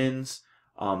level winds.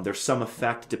 There's some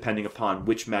effect depending upon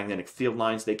which magnetic field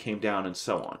lines they came down and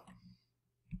so on.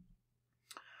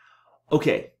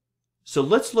 Okay, so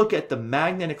let's look at the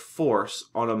magnetic force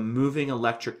on a moving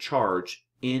electric charge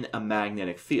in a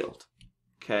magnetic field.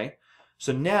 Okay,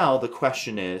 so now the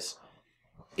question is,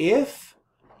 if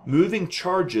moving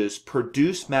charges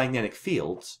produce magnetic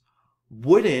fields,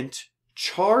 wouldn't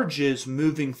charges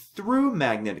moving through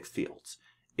magnetic fields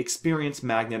experience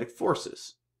magnetic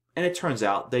forces? And it turns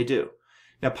out they do.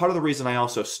 Now, part of the reason I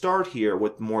also start here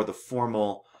with more the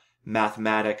formal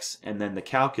mathematics and then the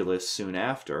calculus soon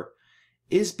after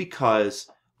is because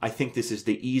I think this is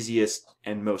the easiest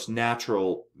and most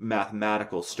natural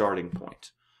mathematical starting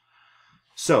point.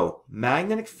 So,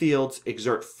 magnetic fields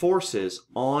exert forces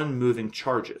on moving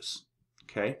charges.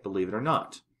 Okay, believe it or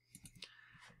not.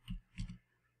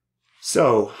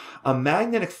 So, a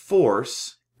magnetic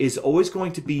force is always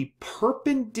going to be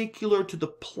perpendicular to the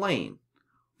plane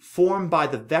formed by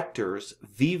the vectors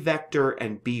v vector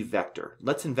and b vector.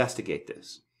 Let's investigate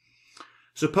this.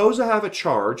 Suppose I have a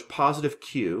charge, positive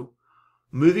q,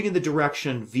 moving in the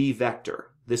direction v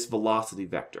vector, this velocity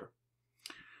vector.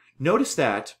 Notice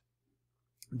that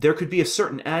there could be a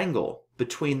certain angle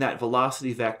between that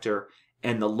velocity vector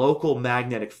and the local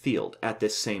magnetic field at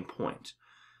this same point.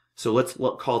 So let's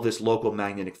call this local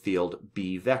magnetic field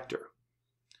b vector.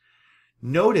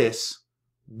 Notice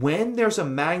when there's a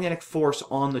magnetic force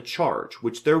on the charge,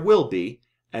 which there will be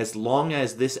as long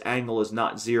as this angle is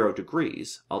not 0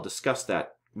 degrees, I'll discuss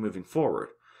that moving forward,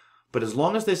 but as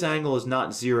long as this angle is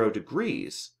not 0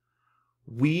 degrees,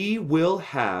 we will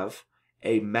have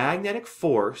a magnetic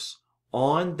force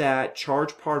on that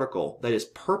charged particle that is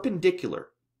perpendicular.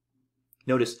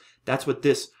 Notice that's what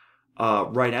this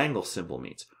right angle symbol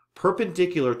means.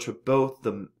 Perpendicular to both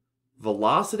the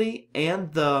velocity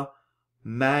and the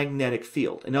magnetic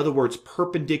field. In other words,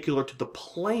 perpendicular to the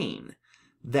plane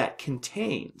that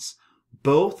contains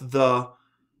both the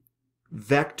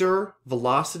vector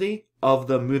velocity of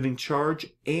the moving charge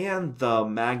and the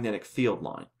magnetic field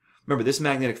line. Remember, this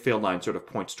magnetic field line sort of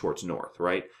points towards north,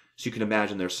 right? So you can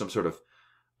imagine there's some sort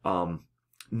of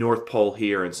north pole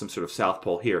here and some sort of south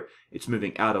pole here. It's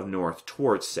moving out of north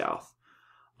towards south.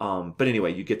 But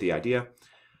anyway, you get the idea.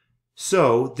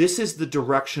 So this is the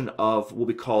direction of what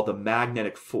we call the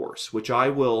magnetic force, which I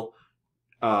will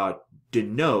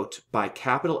denote by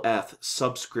capital F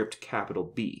subscript capital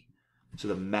B. So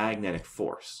the magnetic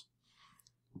force.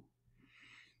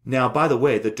 Now, by the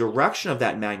way, the direction of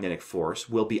that magnetic force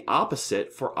will be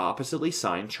opposite for oppositely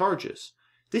signed charges.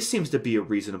 This seems to be a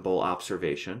reasonable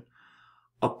observation.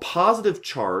 A positive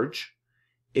charge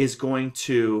is going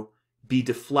to be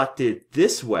deflected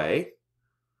this way.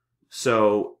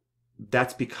 So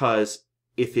that's because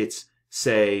if it's,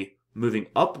 say, moving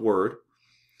upward,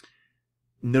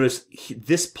 notice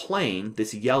this plane,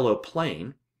 this yellow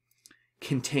plane,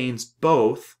 contains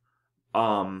both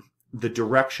the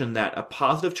direction that a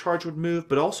positive charge would move,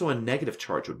 but also a negative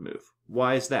charge would move.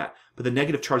 Why is that? But the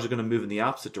negative charge is going to move in the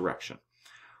opposite direction.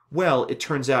 Well, it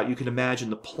turns out you can imagine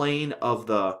the plane of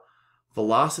the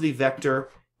velocity vector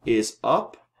is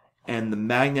up and the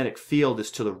magnetic field is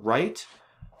to the right.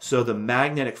 So the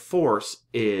magnetic force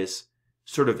is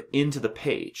sort of into the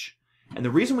page. And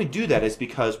the reason we do that is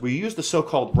because we use the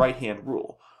so-called right-hand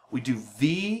rule. We do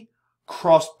V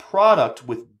cross product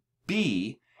with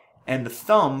B, and the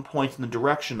thumb points in the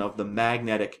direction of the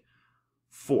magnetic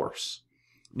force.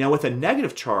 Now with a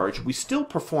negative charge, we still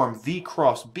perform V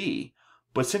cross B,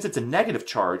 but since it's a negative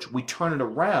charge, we turn it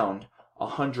around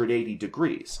 180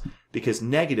 degrees, because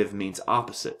negative means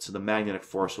opposite, so the magnetic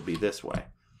force will be this way.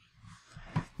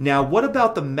 Now, what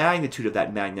about the magnitude of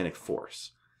that magnetic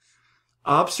force?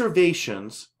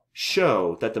 Observations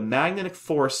show that the magnetic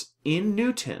force in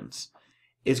newtons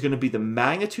is going to be the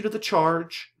magnitude of the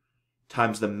charge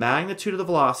times the magnitude of the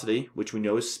velocity, which we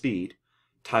know is speed,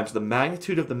 times the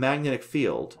magnitude of the magnetic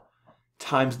field,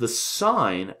 times the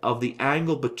sine of the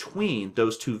angle between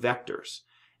those two vectors.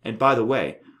 And by the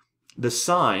way, the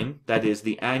sine, that is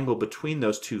the angle between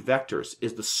those two vectors,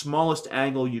 is the smallest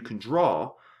angle you can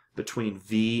draw between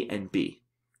V and B.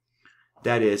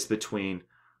 That is between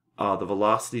the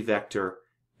velocity vector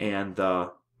and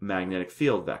the magnetic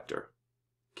field vector.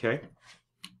 Okay?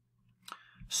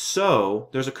 So,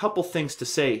 there's a couple things to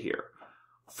say here.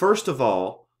 First of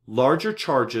all, larger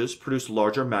charges produce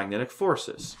larger magnetic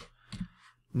forces.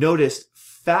 Notice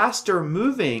faster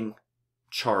moving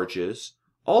charges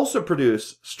also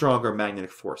produce stronger magnetic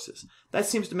forces. That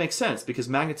seems to make sense because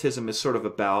magnetism is sort of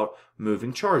about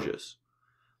moving charges.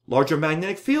 Larger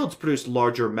magnetic fields produce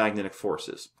larger magnetic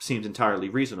forces. Seems entirely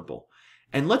reasonable.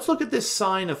 And let's look at this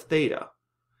sine of theta.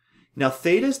 Now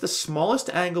theta is the smallest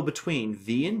angle between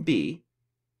V and B.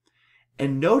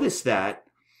 And notice that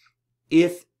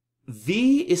if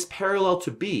V is parallel to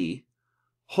B,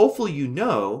 hopefully you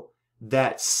know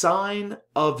that sine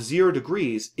of 0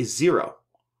 degrees is 0.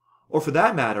 Or for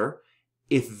that matter,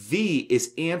 if V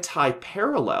is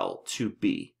anti-parallel to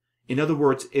B, in other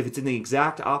words, if it's in the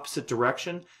exact opposite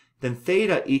direction, then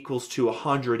theta equals to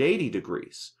 180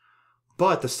 degrees.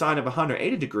 But the sine of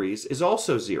 180 degrees is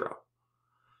also 0.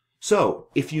 So,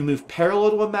 if you move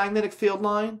parallel to a magnetic field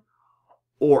line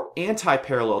or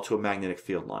anti-parallel to a magnetic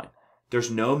field line, there's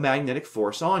no magnetic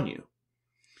force on you.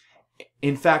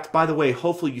 In fact, by the way,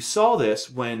 hopefully you saw this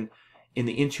when in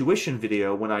the intuition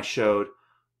video when I showed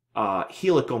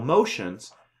helical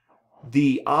motions,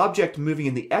 the object moving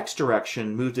in the x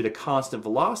direction moved at a constant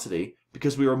velocity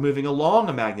because we were moving along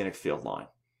a magnetic field line.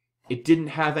 It didn't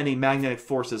have any magnetic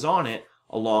forces on it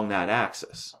along that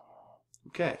axis.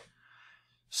 Okay.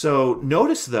 So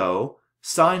notice though,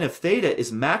 sine of theta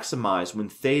is maximized when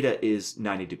theta is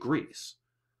 90 degrees.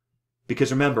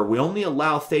 Because remember, we only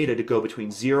allow theta to go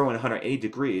between 0 and 180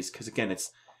 degrees because again,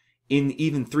 it's in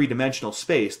even three-dimensional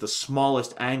space, the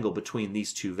smallest angle between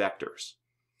these two vectors.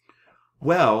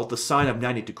 Well, the sine of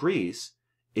 90 degrees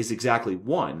is exactly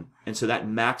 1, and so that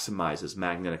maximizes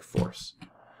magnetic force.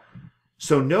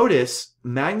 So notice,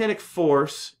 magnetic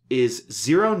force is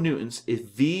 0 newtons if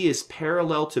V is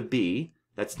parallel to B,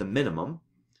 that's the minimum.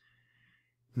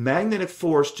 Magnetic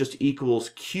force just equals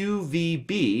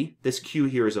QVB, this Q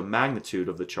here is a magnitude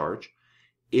of the charge,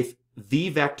 if V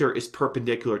vector is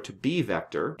perpendicular to B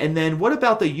vector. And then what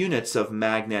about the units of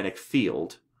magnetic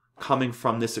field coming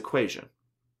from this equation?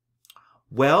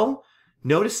 Well,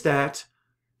 notice that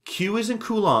Q is in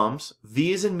coulombs,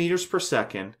 V is in meters per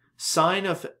second, sine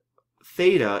of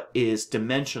theta is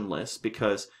dimensionless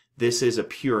because this is a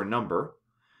pure number.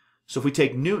 So if we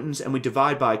take newtons and we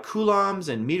divide by coulombs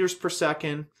and meters per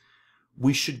second,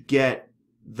 we should get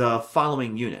the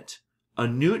following unit. a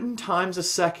Newton times a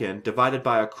second divided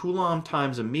by a Coulomb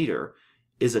times a meter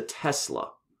is a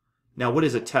Tesla. Now, what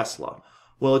is a Tesla?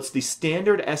 Well, it's the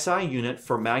standard SI unit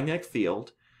for magnetic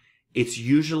field. It's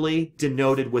usually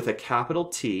denoted with a capital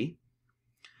T.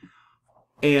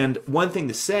 And one thing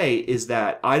to say is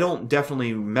that I don't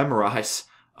definitely memorize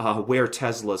where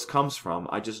Tesla's comes from.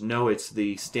 I just know it's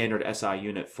the standard SI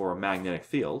unit for a magnetic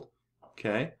field.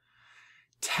 Okay.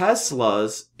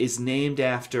 Tesla's is named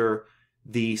after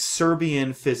the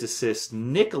Serbian physicist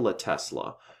Nikola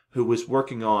Tesla, who was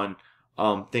working on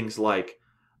things like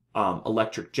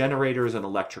electric generators and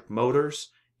electric motors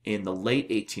in the late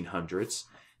 1800s.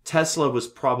 Tesla was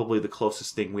probably the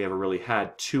closest thing we ever really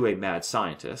had to a mad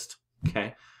scientist.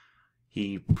 Okay,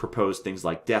 he proposed things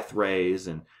like death rays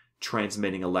and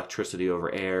transmitting electricity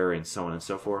over air and so on and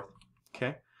so forth.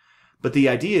 Okay, but the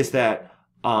idea is that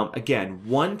again,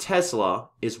 1 Tesla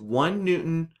is 1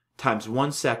 Newton times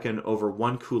 1 second over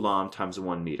 1 Coulomb times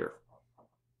 1 meter.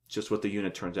 It's just what the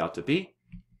unit turns out to be.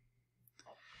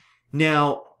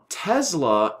 Now,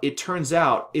 Tesla, it turns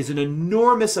out, is an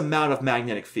enormous amount of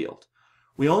magnetic field.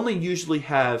 We only usually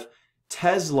have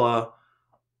Tesla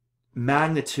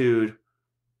magnitude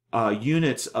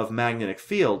units of magnetic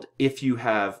field if you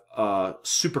have a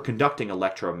superconducting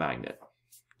electromagnet,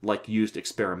 like used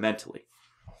experimentally.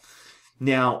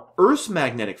 Now, Earth's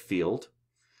magnetic field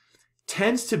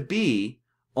tends to be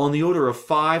on the order of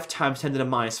 5 times 10 to the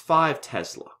minus 5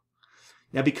 Tesla.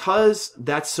 Now, because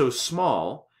that's so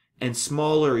small and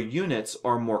smaller units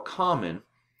are more common,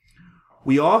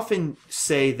 we often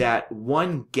say that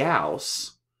 1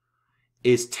 Gauss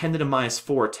is 10 to the minus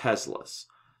 4 Teslas.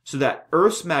 So that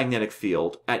Earth's magnetic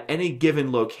field at any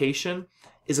given location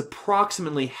is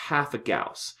approximately half a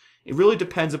Gauss. It really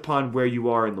depends upon where you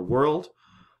are in the world,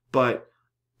 but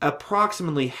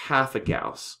approximately half a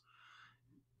Gauss.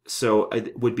 So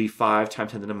it would be 5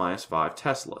 times 10 to the minus 5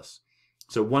 Teslas.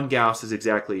 So 1 Gauss is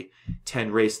exactly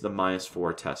 10 raised to the minus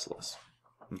 4 Teslas.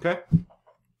 Okay?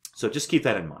 So just keep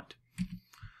that in mind.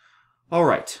 All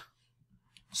right.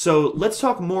 So let's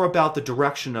talk more about the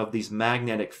direction of these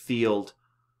magnetic field,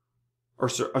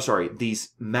 these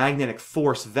magnetic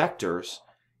force vectors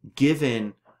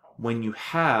given when you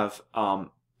have a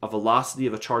velocity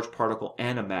of a charged particle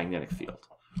and a magnetic field.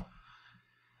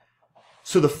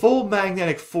 So the full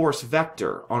magnetic force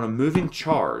vector on a moving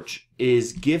charge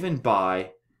is given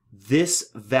by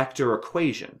this vector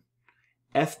equation.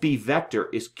 FB vector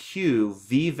is Q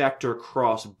V vector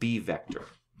cross B vector.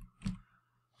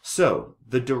 So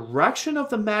the direction of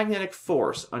the magnetic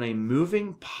force on a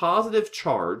moving positive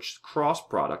charged cross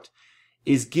product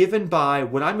is given by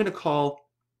what I'm going to call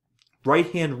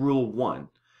right-hand rule 1.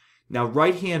 Now,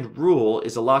 right-hand rule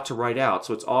is a lot to write out,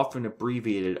 so it's often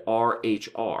abbreviated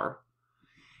RHR.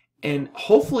 And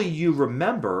hopefully you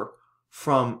remember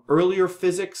from earlier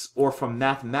physics or from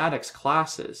mathematics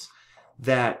classes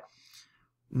that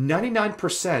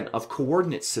 99% of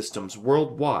coordinate systems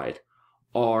worldwide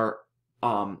are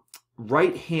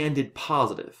right-handed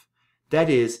positive. That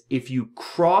is, if you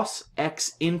cross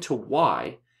X into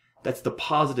Y, that's the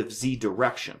positive Z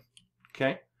direction.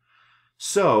 Okay?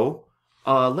 So,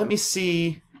 let me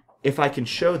see if I can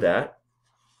show that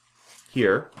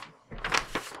here.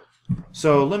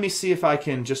 So let me see if I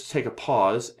can just take a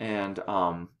pause and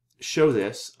show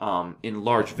this in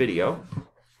large video.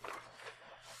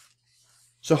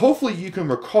 So hopefully you can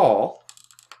recall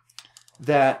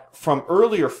that from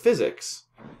earlier physics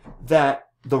that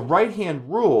the right-hand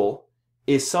rule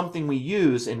is something we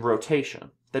use in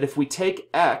rotation. That if we take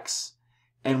X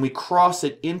and we cross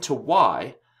it into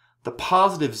Y, the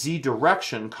positive Z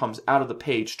direction comes out of the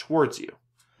page towards you.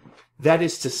 That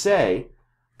is to say,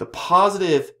 the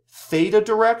positive theta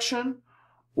direction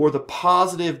or the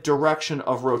positive direction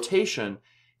of rotation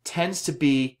tends to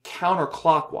be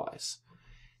counterclockwise,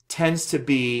 tends to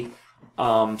be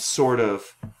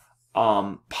positive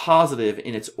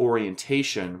in its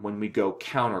orientation when we go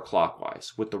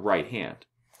counterclockwise with the right hand.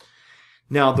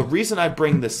 Now, the reason I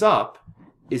bring this up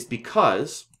is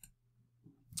because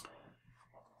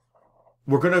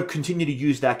we're going to continue to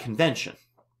use that convention,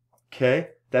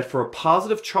 okay? That for a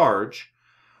positive charge,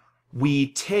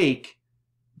 we take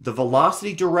the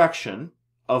velocity direction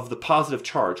of the positive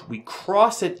charge, we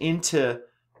cross it into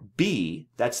B,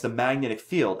 that's the magnetic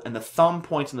field, and the thumb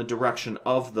points in the direction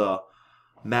of the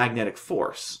magnetic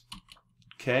force.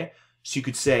 Okay? So you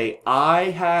could say I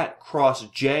hat cross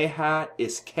J hat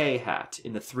is K hat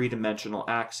in the three-dimensional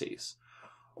axes.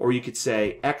 Or you could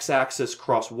say x-axis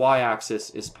cross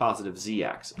y-axis is positive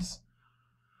z-axis.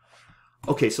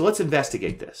 Okay, so let's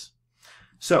investigate this.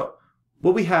 So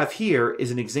what we have here is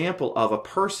an example of a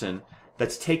person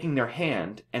that's taking their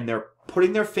hand and they're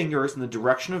putting their fingers in the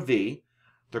direction of V,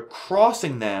 they're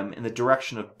crossing them in the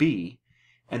direction of B,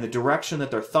 and the direction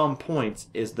that their thumb points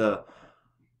is the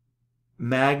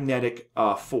magnetic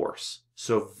force.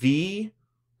 So V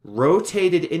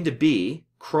rotated into B,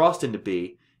 crossed into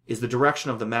B, is the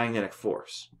direction of the magnetic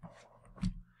force.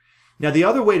 Now the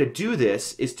other way to do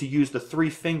this is to use the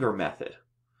three-finger method.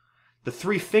 The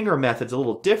three-finger method is a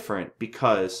little different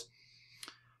because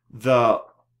the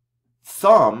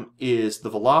thumb is the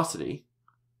velocity,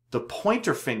 the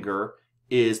pointer finger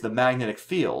is the magnetic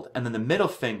field, and then the middle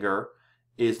finger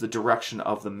is the direction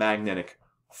of the magnetic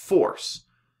force.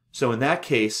 So in that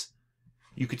case,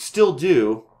 you could still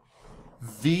do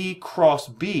V cross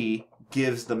B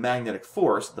gives the magnetic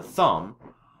force, the thumb,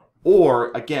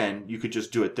 or again, you could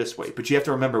just do it this way. But you have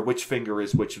to remember which finger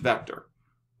is which vector.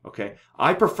 Okay,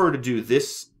 I prefer to do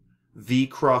this V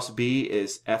cross B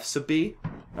is F sub B,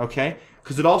 okay,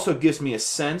 because it also gives me a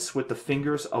sense with the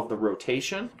fingers of the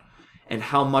rotation and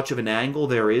how much of an angle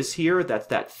there is here. That's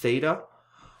that theta.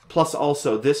 Plus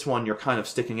also this one, you're kind of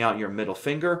sticking out your middle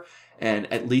finger,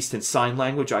 and at least in sign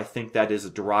language, I think that is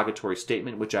a derogatory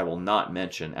statement, which I will not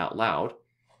mention out loud.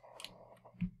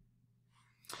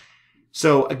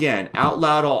 So again, out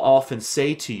loud I'll often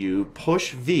say to you,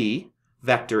 push V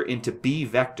vector into B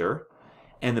vector,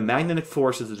 and the magnetic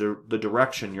force is the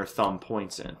direction your thumb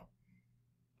points in.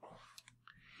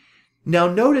 Now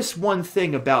notice one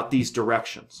thing about these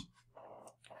directions.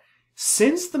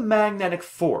 Since the magnetic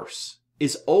force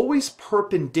is always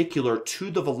perpendicular to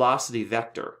the velocity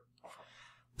vector,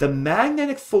 the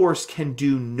magnetic force can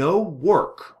do no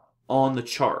work on the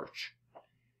charge.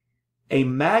 A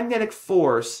magnetic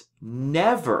force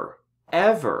never,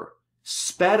 ever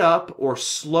sped up or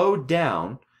slowed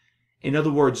down, in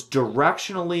other words,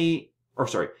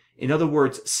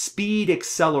 speed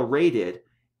accelerated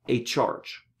a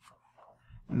charge.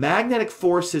 Magnetic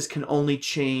forces can only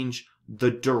change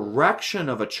the direction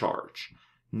of a charge,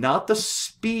 not the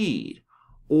speed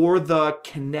or the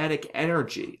kinetic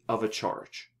energy of a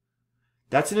charge.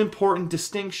 That's an important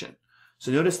distinction.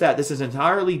 So notice that this is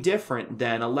entirely different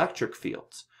than electric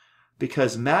fields,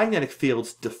 because magnetic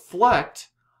fields deflect,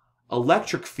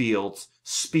 electric fields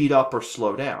speed up or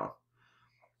slow down.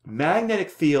 Magnetic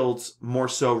fields more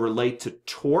so relate to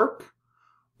torque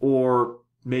or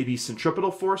maybe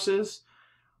centripetal forces,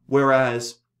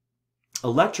 whereas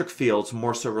electric fields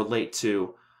more so relate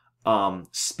to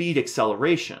speed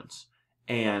accelerations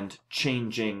and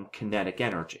changing kinetic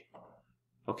energy.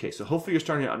 Okay, so hopefully you're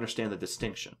starting to understand the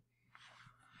distinction.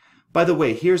 By the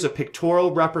way, here's a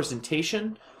pictorial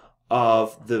representation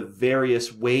of the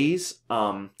various ways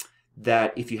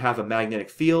that if you have a magnetic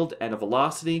field and a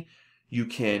velocity, you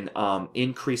can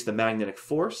increase the magnetic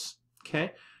force.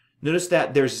 Okay, notice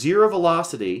that there's zero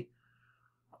velocity,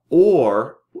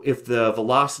 or if the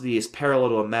velocity is parallel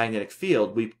to a magnetic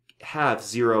field, we have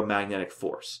zero magnetic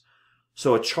force.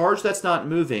 So a charge that's not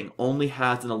moving only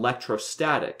has an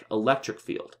electrostatic, electric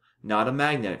field, not a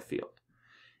magnetic field.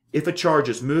 If a charge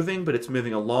is moving, but it's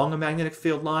moving along a magnetic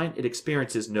field line, it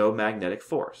experiences no magnetic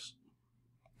force.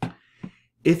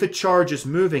 If a charge is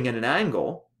moving at an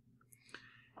angle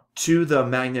to the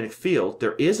magnetic field,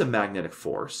 there is a magnetic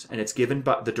force, and it's given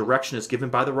by, the direction is given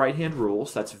by the right-hand rule,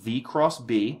 so that's V cross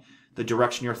B, the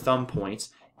direction your thumb points,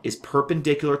 is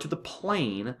perpendicular to the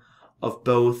plane of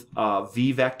both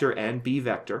V vector and B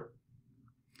vector.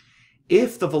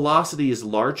 If the velocity is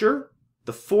larger,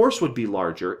 the force would be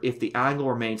larger if the angle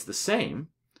remains the same.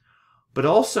 But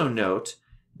also note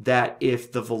that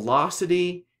if the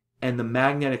velocity and the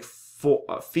magnetic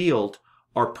field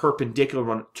are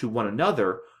perpendicular to one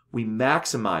another, we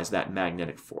maximize that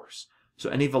magnetic force. So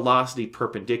any velocity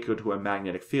perpendicular to a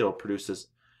magnetic field produces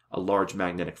a large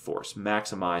magnetic force,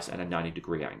 maximized at a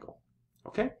 90-degree angle.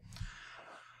 Okay?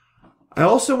 I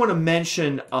also want to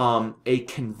mention a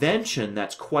convention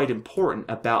that's quite important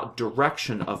about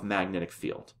direction of magnetic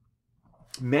field.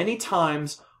 Many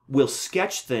times we'll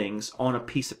sketch things on a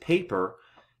piece of paper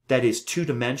that is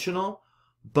two-dimensional,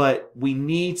 but we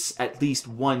need at least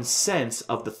one sense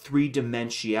of the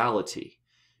three-dimensionality.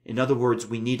 In other words,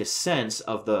 we need a sense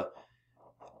of the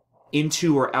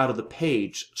into or out of the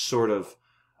page sort of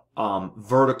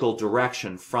vertical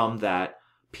direction from that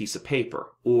piece of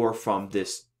paper or from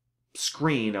this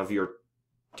screen of your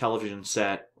television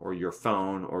set or your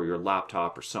phone or your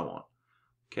laptop or so on.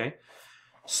 Okay?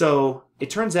 So it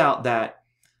turns out that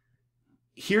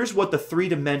here's what the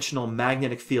three-dimensional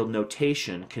magnetic field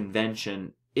notation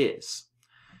convention is.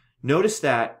 Notice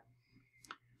that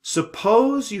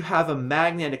suppose you have a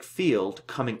magnetic field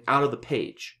coming out of the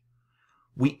page.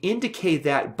 We indicate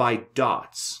that by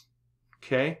dots.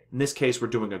 Okay? In this case, we're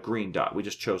doing a green dot. We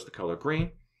just chose the color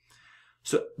green.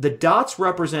 So the dots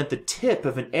represent the tip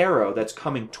of an arrow that's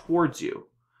coming towards you.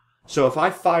 So if I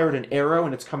fired an arrow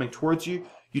and it's coming towards you,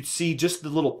 you'd see just the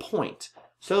little point.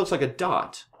 So it looks like a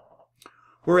dot.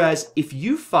 Whereas if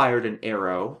you fired an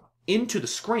arrow into the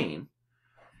screen,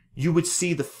 you would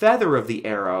see the feather of the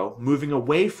arrow moving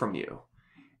away from you.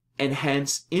 And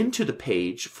hence, into the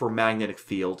page for magnetic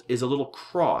field is a little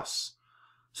cross.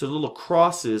 So the little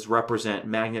crosses represent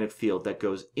magnetic field that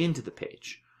goes into the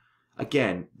page.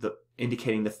 Again,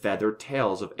 indicating the feathered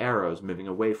tails of arrows moving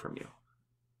away from you.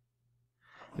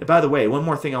 Now, by the way, one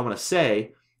more thing I want to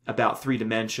say about 3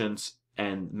 dimensions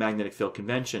and magnetic field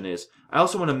convention is I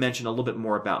also want to mention a little bit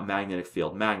more about magnetic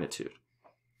field magnitude.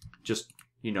 Just,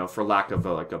 for lack of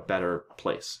a better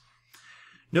place.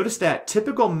 Notice that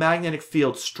typical magnetic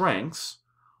field strengths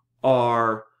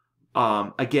are,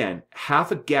 again,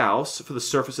 half a Gauss for the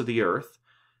surface of the Earth.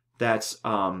 That's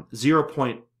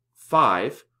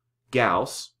 0.5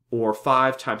 Gauss, or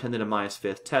 5 times 10 to the minus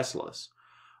 5th Teslas.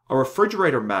 A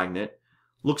refrigerator magnet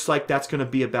looks like that's going to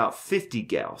be about 50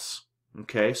 Gauss.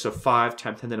 Okay, so 5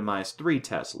 times 10 to the minus 3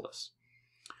 Teslas.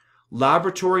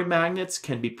 Laboratory magnets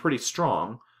can be pretty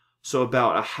strong, so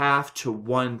about a half to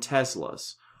 1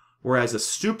 Teslas. Whereas a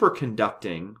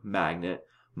superconducting magnet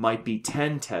might be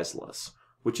 10 Teslas,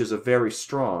 which is a very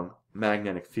strong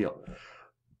magnetic field.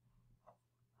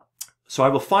 So I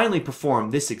will finally perform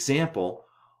this example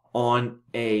on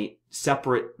a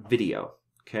separate video,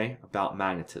 okay, about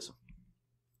magnetism.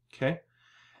 Okay.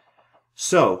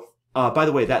 So, by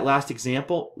the way, that last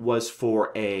example was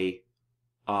for a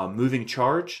moving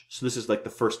charge. So this is like the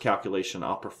first calculation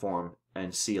I'll perform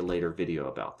and see a later video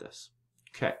about this.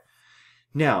 Okay.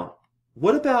 Now,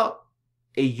 what about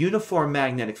a uniform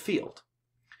magnetic field?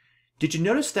 Did you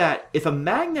notice that if a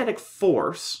magnetic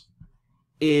force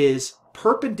is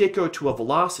perpendicular to a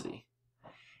velocity,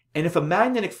 and if a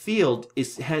magnetic field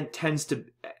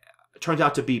turns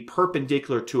out to be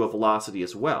perpendicular to a velocity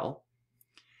as well,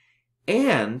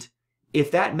 and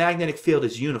if that magnetic field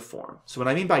is uniform, so what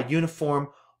I mean by uniform,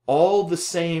 all the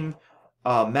same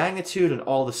magnitude and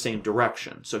all the same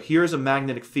direction. So here's a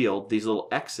magnetic field, these little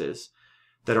X's,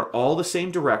 that are all the same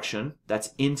direction,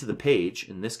 that's into the page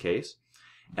in this case,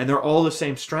 and they're all the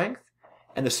same strength,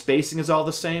 and the spacing is all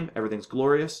the same, everything's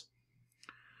glorious.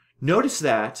 Notice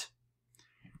that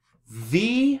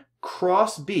V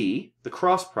cross B, the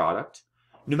cross product,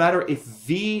 no matter if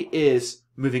V is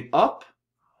moving up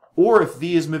or if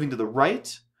V is moving to the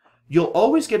right, you'll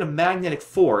always get a magnetic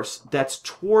force that's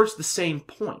towards the same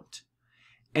point.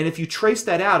 And if you trace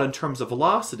that out in terms of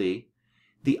velocity,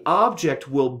 the object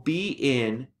will be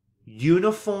in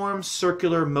uniform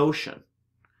circular motion.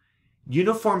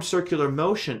 Uniform circular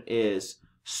motion is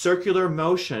circular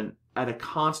motion at a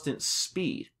constant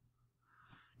speed.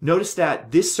 Notice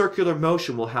that this circular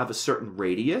motion will have a certain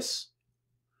radius,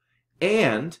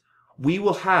 and we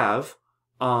will have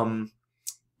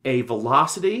a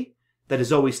velocity that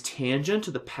is always tangent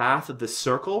to the path of the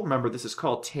circle. Remember, this is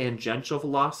called tangential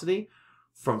velocity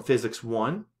from Physics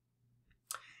 1.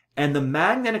 And the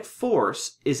magnetic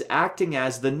force is acting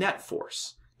as the net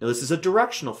force. Now, this is a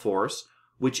directional force,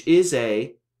 which is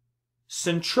a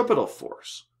centripetal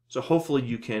force. So hopefully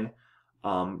you can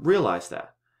realize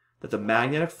that the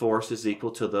magnetic force is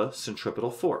equal to the centripetal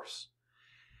force.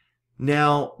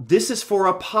 Now, this is for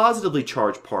a positively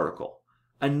charged particle.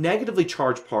 A negatively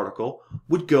charged particle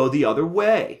would go the other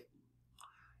way.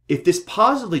 If this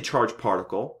positively charged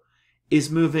particle is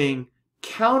moving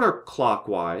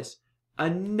counterclockwise, a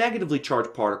negatively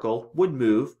charged particle would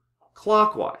move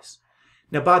clockwise.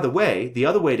 Now, by the way, the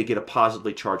other way to get a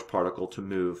positively charged particle to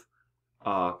move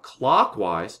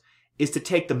clockwise is to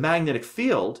take the magnetic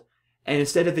field, and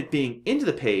instead of it being into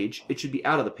the page, it should be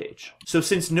out of the page. So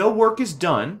since no work is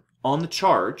done on the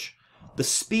charge, the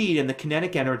speed and the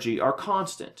kinetic energy are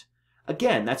constant.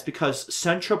 Again, that's because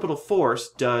centripetal force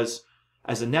does,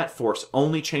 as a net force,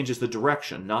 only changes the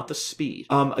direction, not the speed.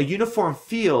 A uniform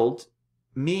field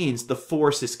means the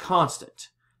force is constant.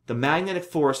 The magnetic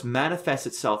force manifests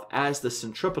itself as the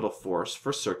centripetal force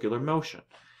for circular motion.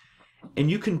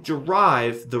 And you can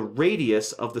derive the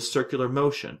radius of the circular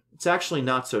motion. It's actually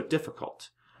not so difficult.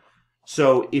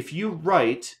 So if you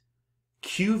write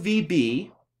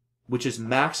QVB, which is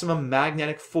maximum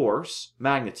magnetic force,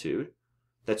 magnitude,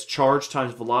 that's charge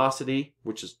times velocity,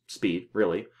 which is speed,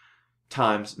 really,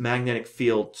 times magnetic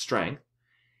field strength,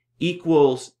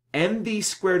 equals mv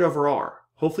squared over r.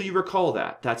 Hopefully you recall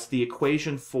that. That's the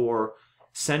equation for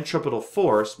centripetal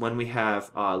force when we have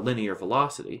linear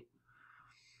velocity.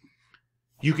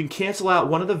 You can cancel out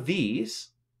one of the v's,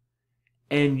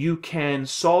 and you can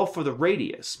solve for the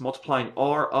radius, multiplying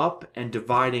r up and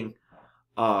dividing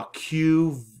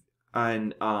q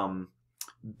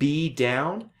B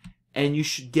down, and you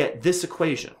should get this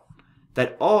equation,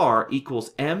 that R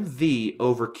equals mv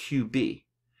over qb.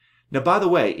 Now, by the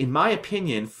way, in my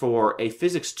opinion, for a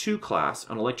Physics 2 class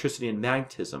on electricity and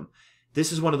magnetism,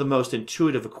 this is one of the most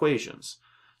intuitive equations.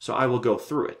 So I will go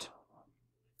through it.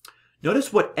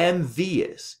 Notice what mv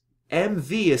is.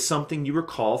 mv is something you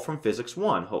recall from Physics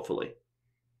 1, hopefully.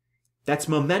 That's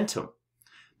momentum,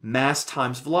 mass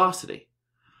times velocity.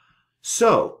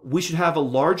 So we should have a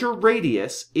larger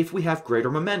radius if we have greater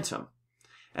momentum.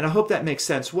 And I hope that makes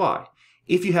sense why.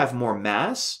 If you have more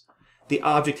mass, the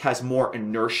object has more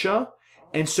inertia,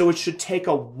 and so it should take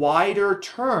a wider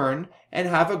turn and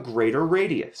have a greater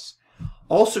radius.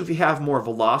 Also, if you have more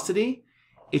velocity,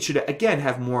 it should again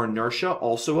have more inertia,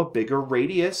 also a bigger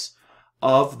radius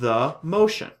of the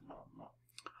motion.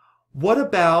 What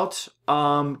about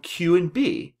Q and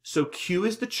B? So Q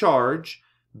is the charge,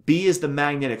 B is the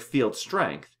magnetic field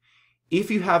strength.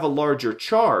 If you have a larger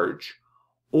charge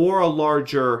or a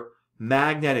larger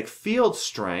magnetic field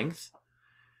strength,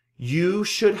 you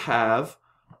should have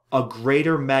a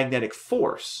greater magnetic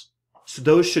force. So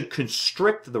those should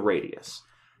constrict the radius,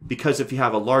 because if you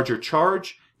have a larger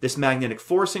charge, this magnetic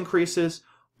force increases,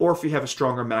 or if you have a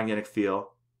stronger magnetic field,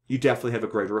 you definitely have a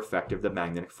greater effect of the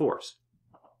magnetic force.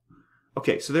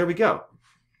 Okay, so there we go.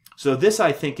 So this,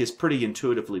 I think, is pretty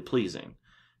intuitively pleasing,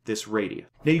 this radius.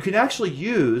 Now you can actually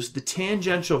use the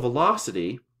tangential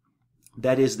velocity,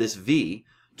 that is this v,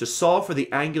 to solve for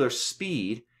the angular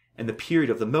speed and the period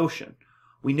of the motion.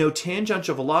 We know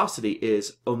tangential velocity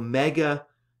is omega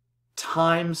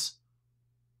times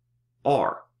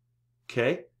r.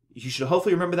 Okay? You should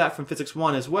hopefully remember that from Physics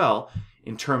 1 as well,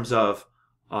 in terms of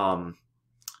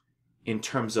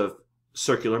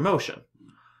circular motion.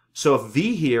 So if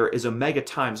v here is omega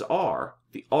times r,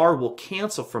 the r will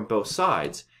cancel from both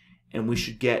sides, and we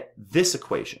should get this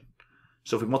equation.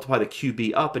 So if we multiply the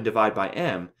qb up and divide by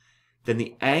m, then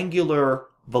the angular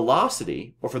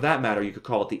velocity, or for that matter, you could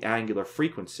call it the angular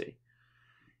frequency,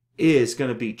 is going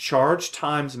to be charge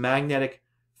times magnetic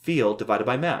field divided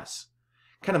by mass.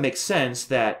 Kind of makes sense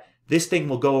that this thing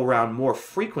will go around more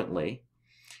frequently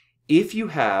if you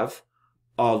have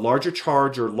a larger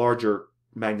charge or larger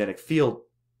magnetic field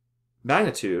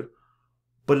magnitude,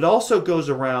 but it also goes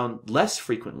around less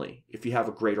frequently if you have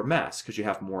a greater mass because you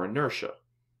have more inertia.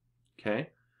 Okay?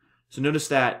 So notice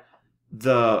that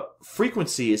the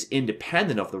frequency is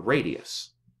independent of the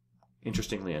radius,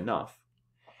 interestingly enough.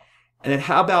 And then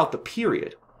how about the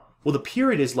period? Well, the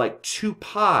period is like 2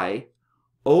 pi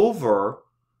over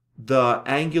the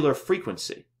angular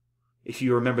frequency. If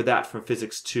you remember that from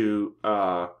Physics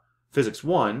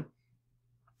 1,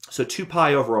 so 2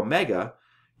 pi over omega,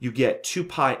 you get 2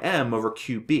 pi m over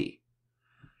qb.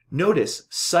 Notice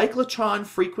cyclotron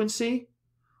frequency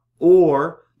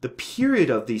or the period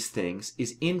of these things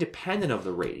is independent of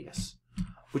the radius,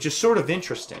 which is sort of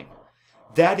interesting.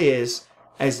 That is,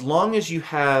 as long as you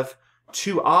have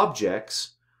two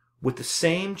objects with the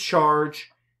same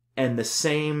charge and the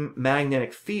same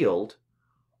magnetic field,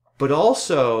 but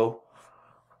also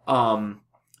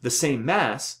the same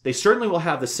mass, they certainly will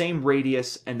have the same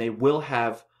radius and they will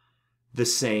have the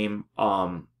same,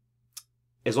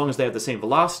 as long as they have the same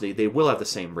velocity, they will have the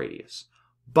same radius.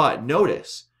 But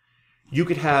notice, you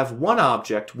could have one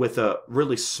object with a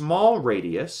really small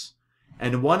radius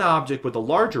and one object with a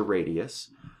larger radius,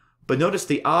 but notice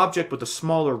the object with the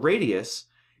smaller radius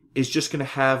is just going to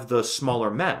have the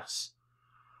smaller mass.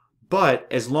 But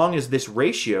as long as this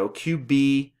ratio,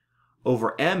 QB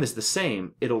over M, is the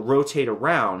same, it'll rotate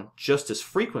around just as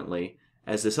frequently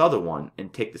as this other one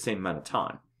and take the same amount of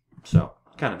time. So,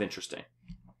 kind of interesting.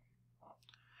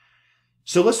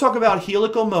 So let's talk about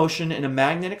helical motion in a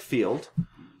magnetic field.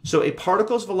 So a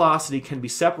particle's velocity can be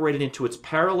separated into its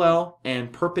parallel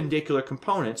and perpendicular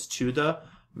components to the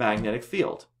magnetic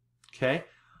field. Okay?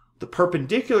 The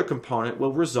perpendicular component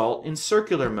will result in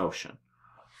circular motion,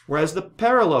 whereas the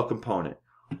parallel component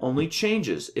only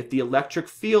changes if the electric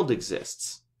field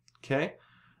exists. Okay?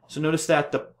 So notice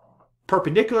that the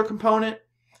perpendicular component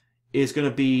is going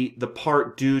to be the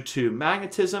part due to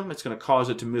magnetism. It's going to cause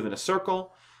it to move in a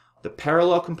circle. The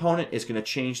parallel component is going to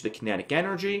change the kinetic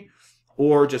energy,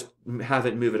 or just have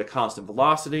it move at a constant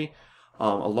velocity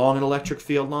along an electric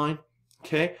field line.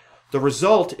 Okay? The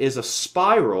result is a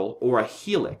spiral or a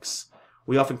helix.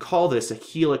 We often call this a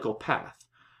helical path.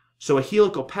 So a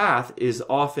helical path is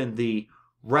often the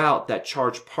route that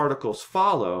charged particles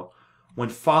follow when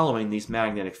following these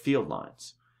magnetic field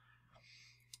lines.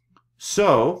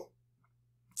 So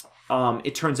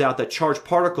it turns out that charged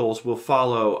particles will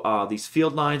follow these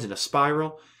field lines in a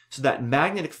spiral. so that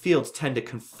magnetic fields tend to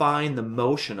confine the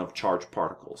motion of charged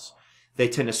particles. They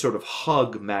tend to sort of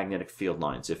hug magnetic field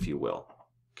lines, if you will.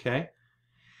 Okay?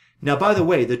 Now, by the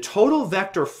way, the total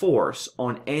vector force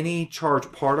on any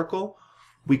charged particle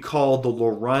we call the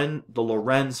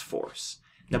Lorentz force.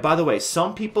 Now, by the way,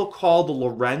 some people call the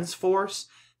Lorentz force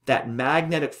that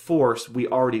magnetic force we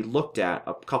already looked at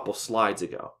a couple slides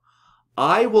ago.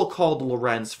 I will call the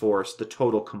Lorentz force the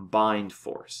total combined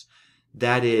force.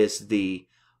 That is the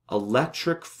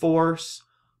electric force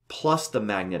plus the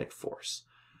magnetic force.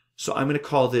 So I'm going to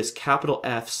call this capital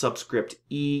F subscript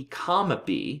E comma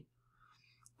B,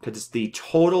 because it's the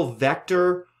total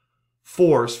vector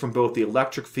force from both the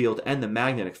electric field and the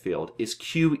magnetic field is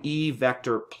QE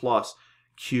vector plus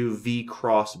QV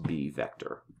cross B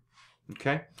vector.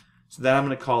 Okay? So that I'm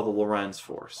going to call the Lorentz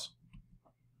force.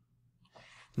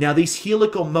 Now, these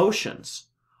helical motions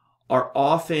are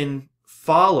often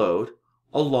followed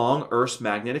along Earth's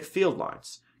magnetic field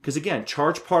lines. Because again,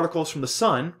 charged particles from the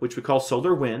sun, which we call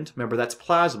solar wind, remember that's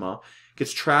plasma,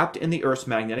 gets trapped in the Earth's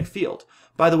magnetic field.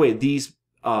 By the way, these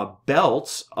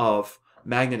belts of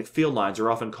magnetic field lines are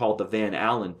often called the Van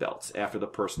Allen belts, after the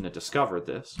person that discovered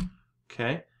this.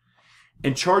 Okay?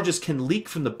 And charges can leak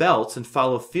from the belts and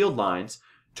follow field lines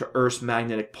to Earth's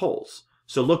magnetic poles.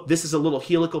 So look, this is a little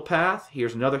helical path.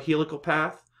 Here's another helical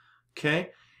path.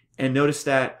 Okay? And notice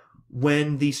that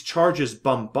when these charges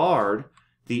bombard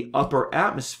the upper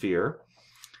atmosphere,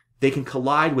 they can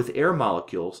collide with air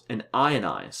molecules and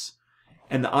ionize.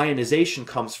 And the ionization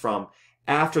comes from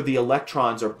after the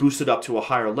electrons are boosted up to a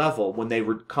higher level, when they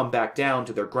come back down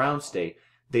to their ground state,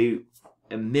 they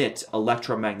emit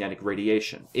electromagnetic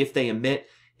radiation. If they emit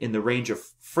in the range of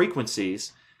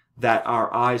frequencies that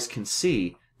our eyes can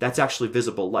see, that's actually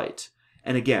visible light.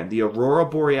 And again, the aurora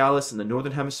borealis in the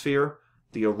northern hemisphere,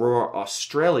 the aurora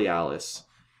australis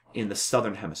in the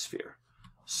southern hemisphere.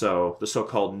 So the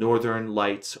so-called northern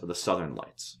lights or the southern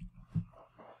lights.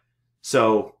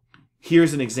 So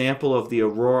here's an example of the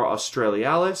aurora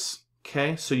australis.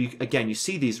 Okay, so you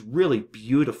see these really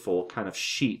beautiful kind of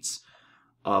sheets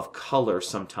of color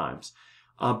sometimes.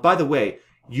 By the way,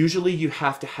 usually you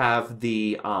have to have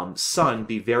the sun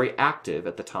be very active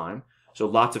at the time, so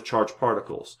lots of charged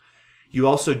particles. You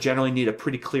also generally need a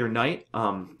pretty clear night,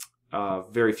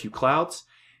 very few clouds,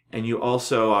 and you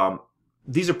also,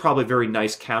 these are probably very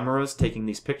nice cameras taking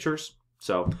these pictures,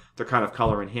 so they're kind of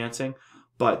color enhancing.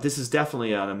 But this is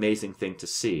definitely an amazing thing to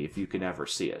see if you can ever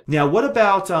see it. Now, what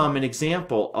about an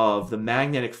example of the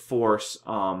magnetic force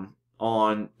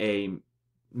on a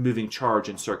moving charge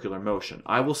in circular motion?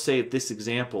 I will save this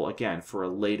example, again, for a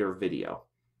later video.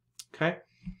 Okay?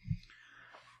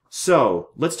 So,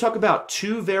 let's talk about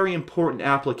two very important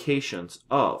applications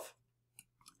of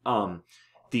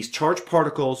these charged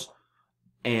particles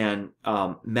and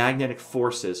magnetic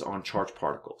forces on charged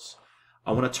particles.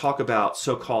 I want to talk about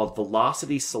so-called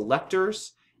velocity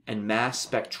selectors and mass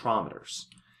spectrometers.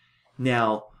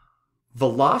 Now,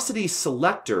 velocity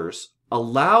selectors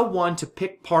allow one to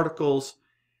pick particles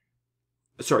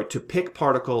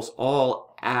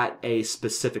all at a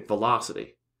specific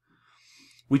velocity.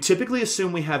 We typically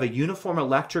assume we have a uniform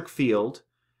electric field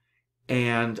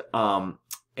and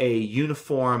a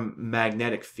uniform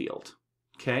magnetic field.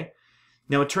 Okay?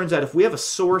 Now, it turns out if we have a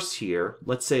source here,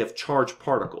 let's say of charged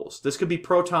particles, this could be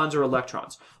protons or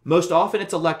electrons. Most often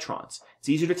it's electrons. It's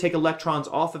easier to take electrons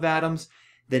off of atoms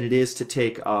than it is to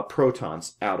take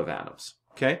protons out of atoms.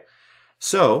 Okay?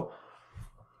 So,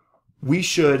 we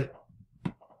should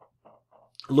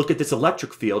look at this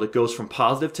electric field. It goes from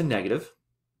positive to negative.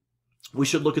 We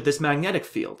should look at this magnetic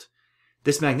field.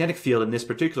 This magnetic field, in this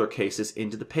particular case, is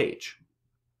into the page.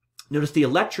 Notice the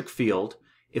electric field,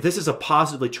 if this is a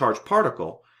positively charged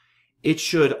particle, it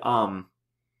should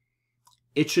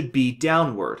be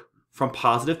downward from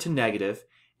positive to negative,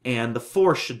 and the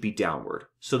force should be downward.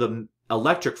 So the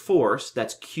electric force,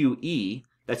 that's QE,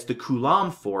 that's the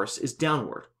Coulomb force, is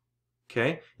downward,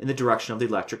 okay, in the direction of the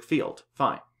electric field.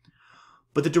 Fine.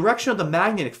 But the direction of the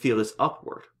magnetic field is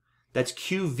upward. That's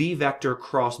QV vector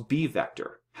cross B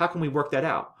vector. How can we work that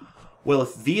out? Well,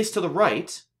 if V is to the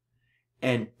right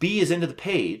and B is into the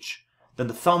page, then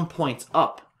the thumb points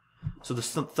up. So the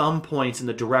thumb points in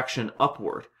the direction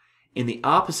upward, in the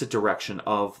opposite direction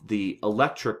of the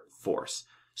electric force.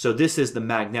 So this is the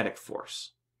magnetic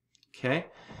force. Okay?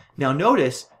 Now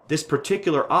notice this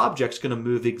particular object is going to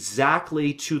move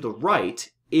exactly to the right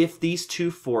if these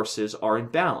two forces are in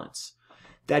balance.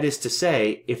 That is to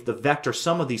say, if the vector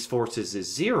sum of these forces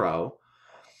is 0,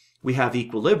 we have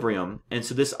equilibrium, and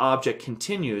so this object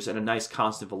continues at a nice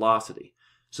constant velocity.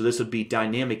 So this would be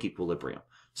dynamic equilibrium.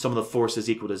 Sum of the forces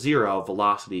equal to 0,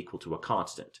 velocity equal to a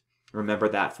constant. Remember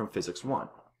that from Physics 1.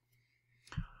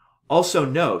 Also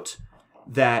note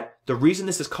that the reason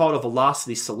this is called a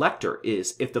velocity selector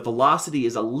is if the velocity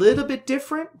is a little bit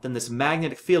different, then this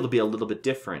magnetic field will be a little bit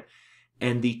different,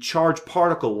 and the charged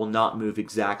particle will not move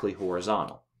exactly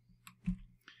horizontal.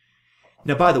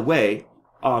 Now, by the way,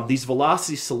 these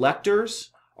velocity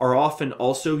selectors are often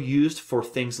also used for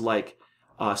things like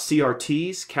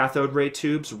CRTs, cathode ray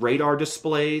tubes, radar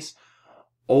displays,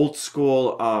 old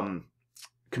school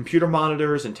computer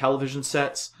monitors and television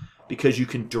sets, because you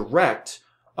can direct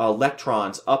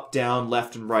electrons up, down,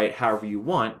 left, and right however you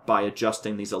want by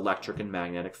adjusting these electric and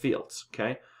magnetic fields.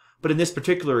 Okay, but in this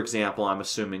particular example, I'm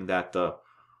assuming that the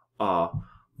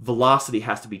velocity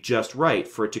has to be just right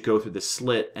for it to go through the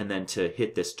slit and then to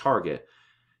hit this target,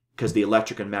 because the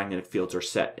electric and magnetic fields are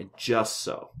set in just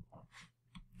so.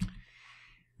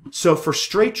 So for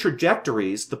straight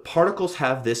trajectories, the particles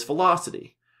have this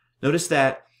velocity. Notice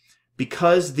that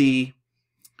because the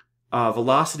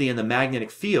velocity and the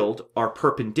magnetic field are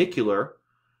perpendicular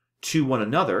to one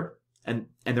another, and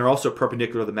they're also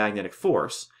perpendicular to the magnetic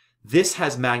force, this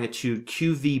has magnitude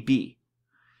QVB.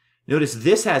 Notice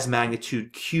this has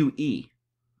magnitude QE.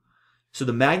 So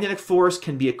the magnetic force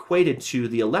can be equated to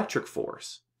the electric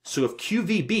force. So if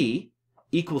QVB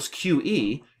equals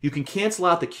QE, you can cancel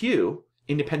out the Q,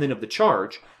 independent of the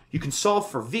charge. You can solve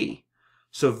for V.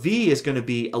 So V is going to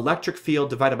be electric field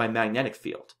divided by magnetic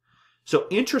field. So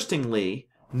interestingly,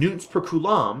 newtons per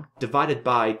coulomb divided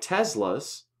by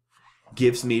Teslas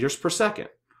gives meters per second.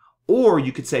 Or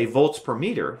you could say volts per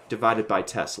meter divided by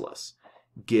Teslas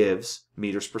gives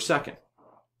meters per second.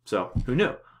 So who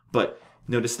knew? But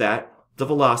notice that the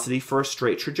velocity for a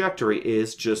straight trajectory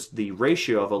is just the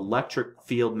ratio of electric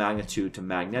field magnitude to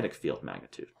magnetic field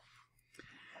magnitude.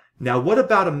 Now what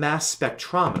about a mass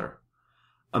spectrometer?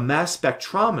 A mass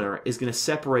spectrometer is going to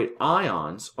separate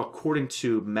ions according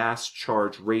to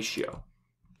mass-charge ratio.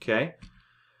 Okay?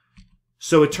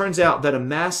 So it turns out that a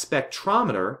mass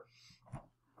spectrometer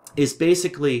is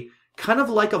basically kind of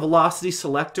like a velocity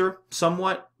selector,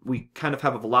 somewhat. We kind of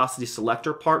have a velocity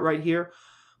selector part right here,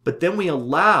 but then we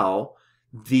allow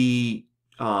the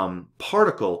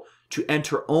particle to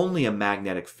enter only a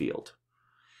magnetic field.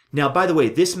 Now, by the way,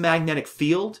 this magnetic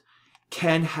field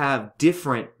can have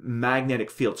different magnetic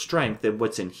field strength than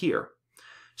what's in here.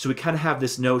 So we kind of have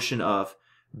this notion of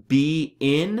B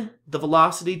in the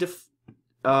velocity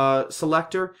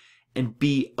selector and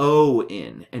BO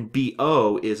in. And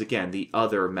BO is, again, the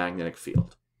other magnetic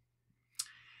field.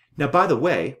 Now, by the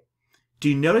way, do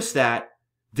you notice that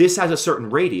this has a certain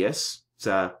radius? It's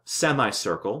a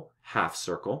semicircle, half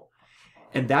circle.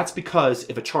 And that's because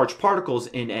if a charged particle is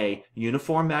in a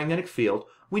uniform magnetic field,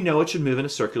 we know it should move in a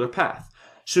circular path.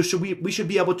 So we should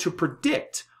be able to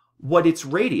predict what its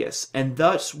radius and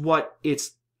thus what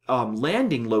its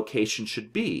landing location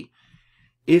should be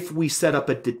if we set up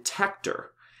a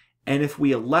detector and if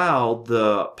we allow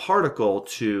the particle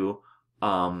to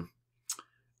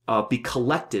be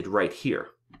collected right here.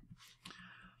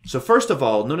 So first of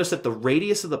all, notice that the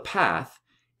radius of the path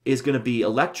is going to be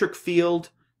electric field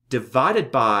divided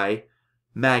by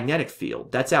magnetic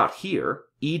field. That's out here.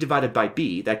 E divided by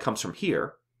B, that comes from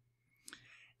here.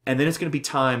 And then it's going to be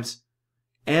times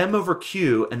M over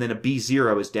Q, and then a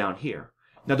B0 is down here.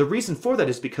 Now the reason for that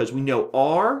is because we know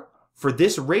R for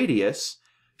this radius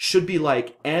should be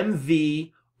like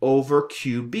MV over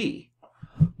QB.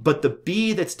 But the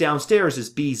B that's downstairs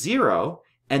is B0,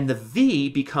 and the V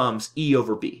becomes E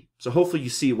over B. So hopefully you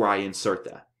see where I insert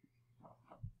that.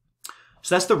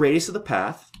 So that's the radius of the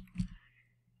path.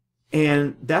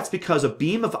 And that's because a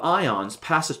beam of ions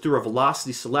passes through a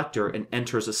velocity selector and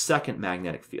enters a second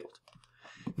magnetic field.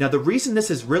 Now, the reason this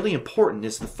is really important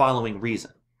is the following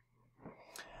reason.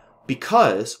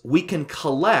 Because we can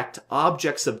collect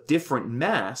objects of different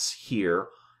mass here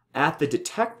at the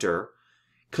detector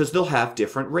because they'll have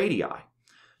different radii.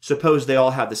 Suppose they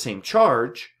all have the same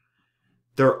charge,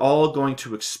 they're all going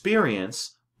to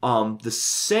experience the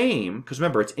same, because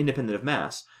remember, it's independent of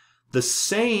mass, the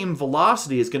same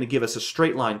velocity is going to give us a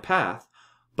straight line path,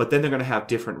 but then they're going to have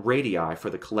different radii for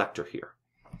the collector here.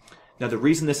 Now, the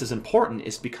reason this is important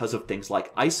is because of things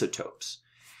like isotopes.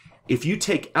 If you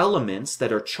take elements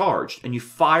that are charged and you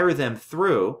fire them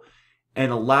through and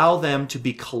allow them to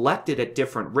be collected at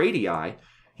different radii,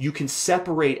 you can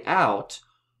separate out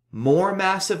more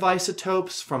massive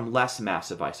isotopes from less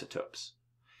massive isotopes.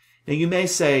 Now, you may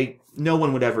say, no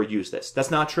one would ever use this. That's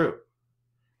not true.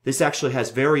 This actually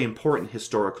has very important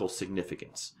historical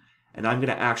significance. And I'm going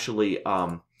to actually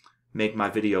make my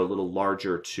video a little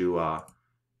larger to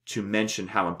mention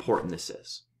how important this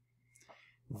is.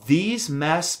 These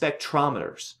mass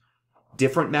spectrometers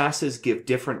different masses give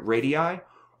different radii,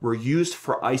 were used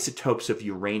for isotopes of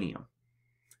uranium.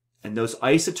 And those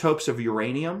isotopes of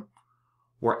uranium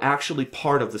were actually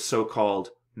part of the so-called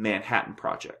Manhattan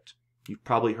Project. You've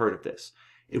probably heard of this.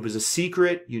 It was a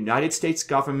secret United States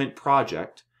government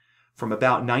project from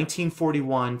about 1941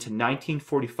 to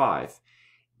 1945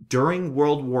 during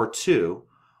World War II,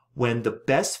 when the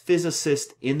best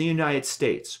physicists in the United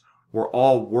States were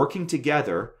all working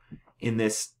together in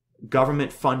this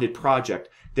government-funded project.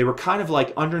 They were kind of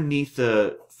like underneath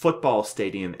the football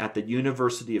stadium at the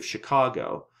University of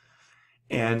Chicago.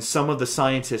 And some of the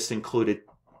scientists included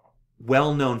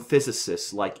well-known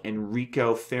physicists like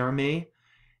Enrico Fermi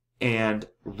and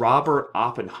Robert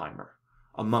Oppenheimer,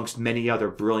 amongst many other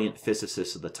brilliant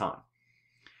physicists of the time.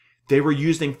 They were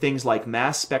using things like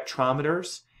mass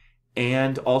spectrometers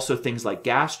and also things like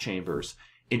gas chambers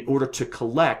in order to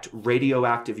collect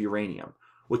radioactive uranium,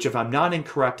 which, if I'm not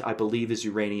incorrect, I believe is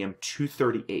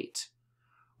uranium-238,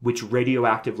 which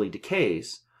radioactively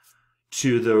decays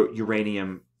to the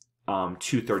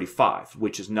uranium-235,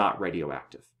 which is not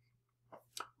radioactive.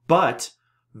 But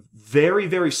very,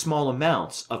 very small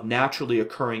amounts of naturally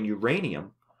occurring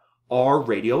uranium are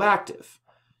radioactive.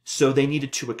 So they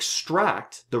needed to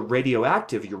extract the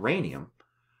radioactive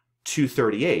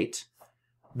uranium-238,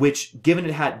 which, given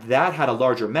that had a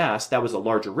larger mass, that was a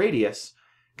larger radius,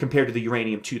 compared to the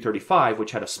uranium-235,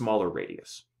 which had a smaller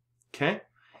radius. Okay?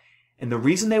 And the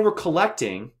reason they were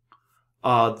collecting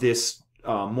this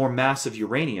more massive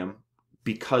uranium,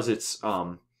 because it's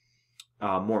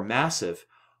more massive,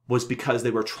 was because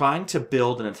they were trying to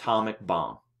build an atomic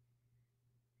bomb.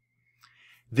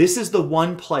 This is the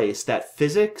one place that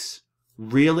physics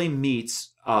really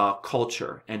meets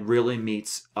culture and really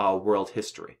meets world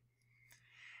history.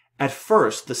 At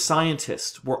first, the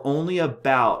scientists were only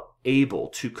able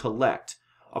to collect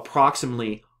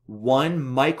approximately 1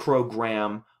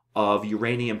 microgram of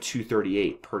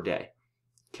uranium-238 per day.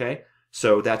 Okay?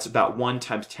 So that's about 1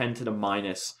 times 10 to the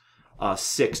minus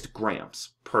 6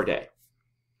 grams per day.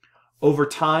 Over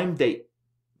time, they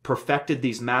perfected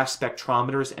these mass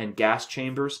spectrometers and gas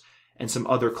chambers and some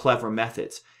other clever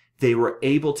methods. They were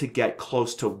able to get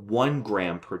close to 1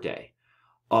 gram per day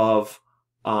of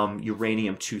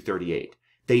uranium-238.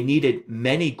 They needed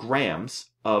many grams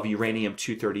of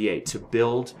uranium-238 to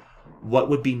build what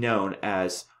would be known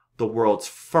as the world's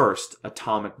first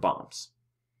atomic bombs.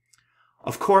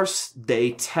 Of course,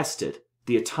 they tested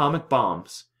the atomic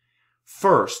bombs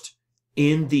first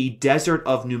in the desert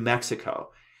of New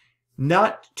Mexico,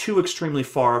 not too extremely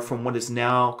far from what is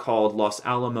now called Los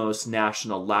Alamos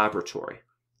National Laboratory.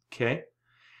 Okay?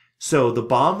 So the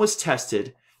bomb was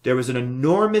tested. There was an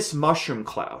enormous mushroom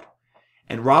cloud.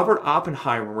 And Robert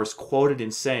Oppenheimer was quoted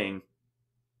in saying,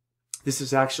 this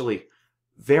is actually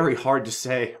very hard to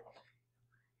say.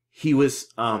 He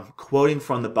was quoting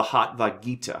from the Bhagavad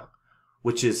Gita,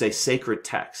 which is a sacred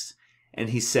text. And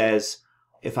he says,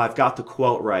 if I've got the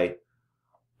quote right,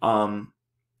 I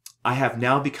have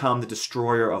now become the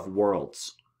destroyer of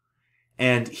worlds.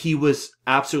 And he was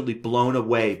absolutely blown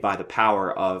away by the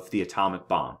power of the atomic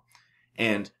bomb.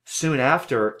 And soon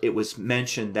after, it was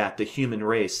mentioned that the human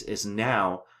race is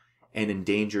now an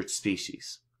endangered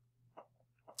species.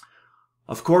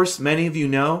 Of course, many of you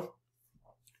know,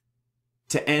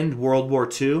 to end World War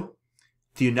II,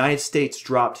 the United States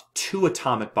dropped 2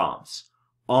 atomic bombs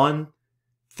on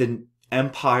the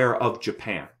Empire of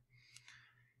Japan.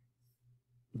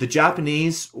 The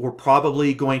Japanese were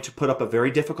probably going to put up a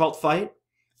very difficult fight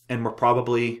and were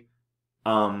probably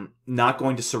not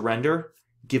going to surrender,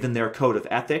 given their code of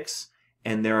ethics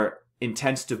and their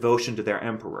intense devotion to their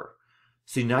emperor.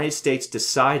 So the United States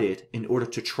decided, in order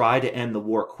to try to end the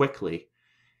war quickly,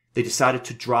 they decided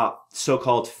to drop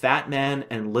so-called Fat Man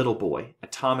and Little Boy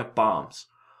atomic bombs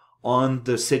on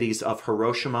the cities of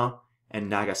Hiroshima and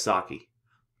Nagasaki.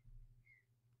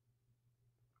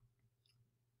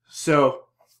 So,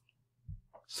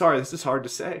 sorry, this is hard to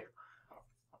say.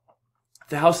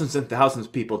 Thousands and thousands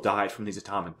of people died from these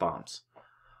atomic bombs.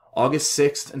 August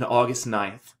 6th and August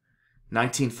 9th,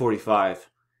 1945,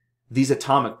 these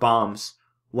atomic bombs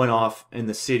went off in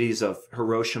the cities of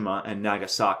Hiroshima and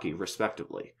Nagasaki,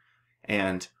 respectively.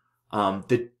 And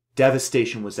the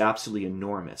devastation was absolutely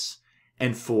enormous.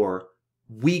 And for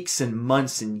weeks and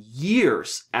months and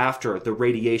years after the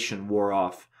radiation wore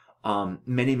off,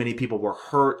 many, many people were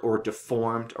hurt or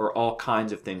deformed, or all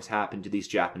kinds of things happened to these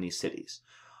Japanese cities.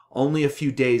 Only a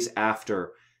few days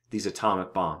after these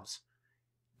atomic bombs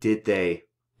did the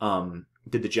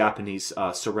Japanese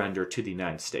surrender to the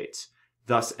United States,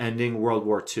 thus ending World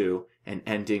War II and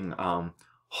ending,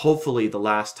 hopefully, the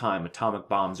last time atomic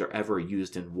bombs are ever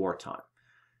used in wartime.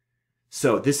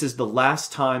 So this is the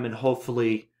last time, and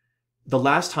hopefully the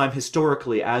last time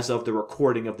historically as of the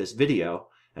recording of this video,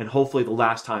 and hopefully the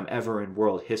last time ever in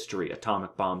world history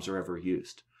atomic bombs are ever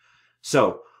used.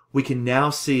 So we can now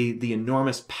see the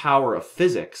enormous power of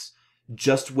physics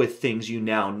just with things you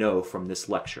now know from this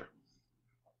lecture.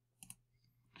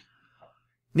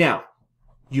 Now,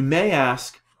 you may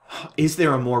ask, is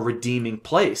there a more redeeming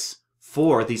place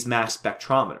for these mass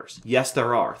spectrometers? Yes,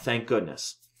 there are, thank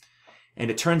goodness. And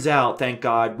it turns out, thank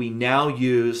God, we now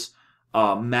use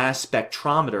mass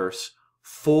spectrometers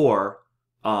for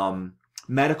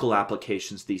medical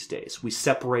applications these days. We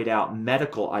separate out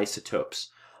medical isotopes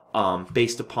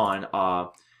based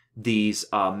upon these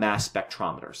mass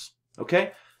spectrometers.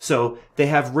 Okay? So they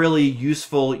have really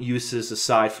useful uses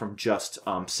aside from just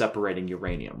separating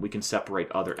uranium. We can separate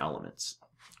other elements.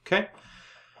 Okay?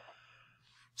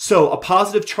 So a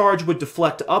positive charge would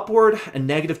deflect upward, a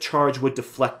negative charge would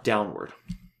deflect downward.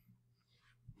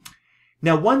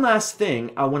 Now, one last thing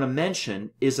I want to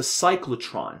mention is a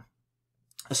cyclotron.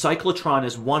 A cyclotron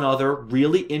is one other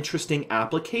really interesting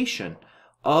application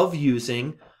of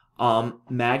using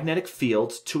magnetic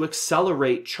fields to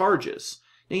accelerate charges.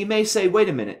 Now, you may say, wait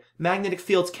a minute, magnetic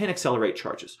fields can accelerate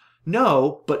charges.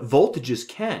 No, but voltages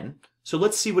can. So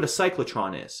let's see what a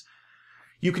cyclotron is.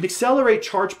 You can accelerate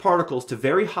charged particles to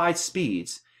very high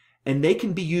speeds, and they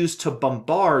can be used to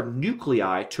bombard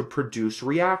nuclei to produce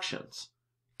reactions.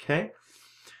 Okay?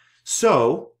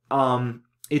 So,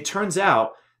 it turns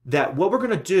out that what we're going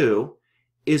to do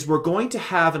is we're going to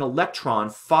have an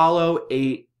electron follow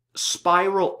a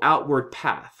spiral outward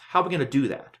path. How are we going to do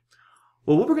that?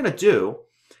 Well, what we're going to do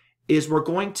is we're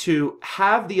going to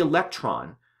have the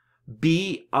electron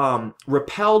be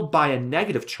repelled by a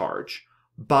negative charge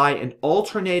by an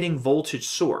alternating voltage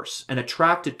source and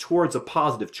attracted towards a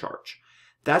positive charge.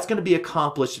 That's going to be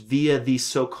accomplished via these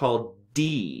so-called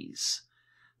Ds.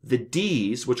 The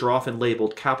Ds, which are often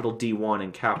labeled capital D1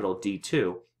 and capital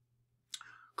D2,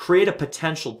 create a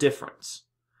potential difference.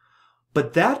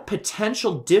 But that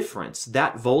potential difference,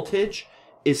 that voltage,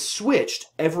 is switched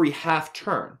every half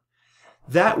turn.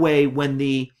 That way, when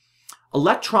the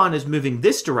electron is moving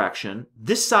this direction,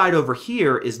 this side over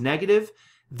here is negative,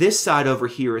 this side over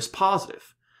here is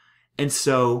positive. And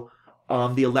so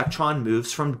the electron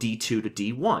moves from D2 to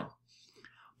D1.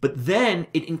 But then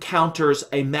it encounters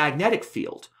a magnetic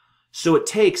field, so it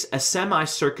takes a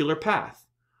semicircular path.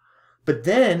 But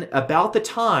then, about the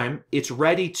time it's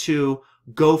ready to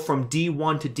go from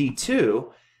D1 to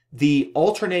D2, the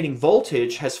alternating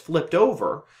voltage has flipped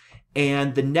over,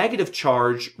 and the negative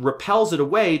charge repels it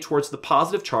away towards the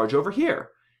positive charge over here.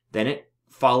 Then it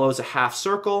follows a half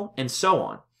circle, and so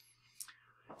on.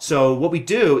 So what we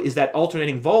do is that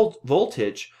alternating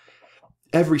voltage,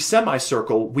 every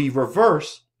semicircle, we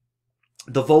reverse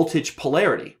the voltage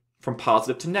polarity from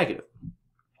positive to negative.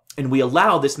 And we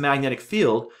allow this magnetic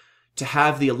field to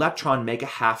have the electron make a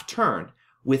half turn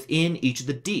within each of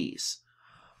the Ds.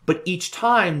 But each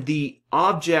time the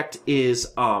object is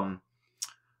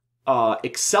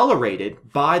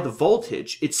accelerated by the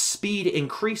voltage, its speed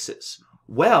increases.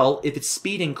 Well, if its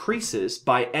speed increases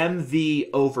by mv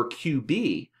over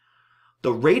qb,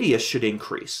 the radius should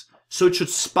increase. So it should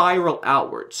spiral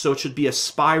outward. So it should be a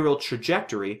spiral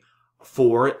trajectory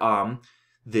for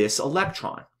this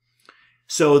electron.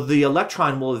 So the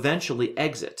electron will eventually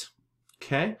exit.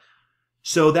 Okay?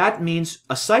 So that means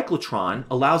a cyclotron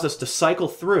allows us to cycle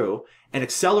through and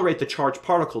accelerate the charged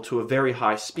particle to a very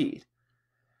high speed.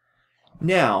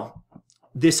 Now,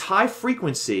 this high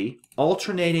frequency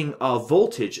alternating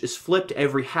voltage is flipped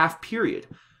every half period.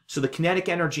 So the kinetic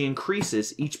energy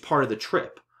increases each part of the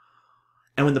trip.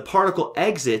 And when the particle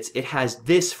exits, it has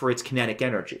this for its kinetic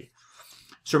energy.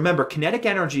 So remember, kinetic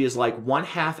energy is like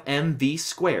 1/2 mv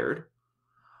squared.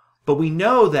 But we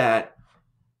know that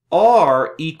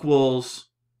R equals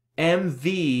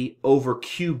mv over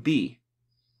qb.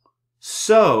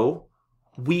 So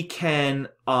we can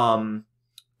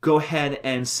go ahead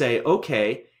and say,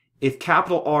 okay, if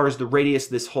capital R is the radius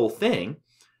of this whole thing,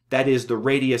 that is the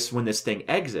radius when this thing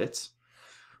exits,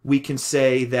 we can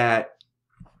say that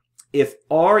if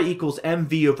R equals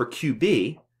mv over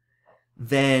qb,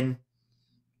 then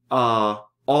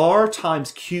R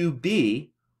times qb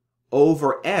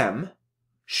over m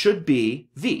should be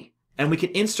v. And we can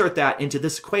insert that into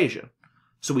this equation.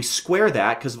 So we square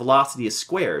that because velocity is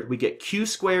squared. We get q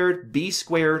squared, b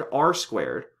squared, r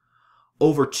squared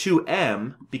over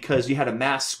 2m because you had a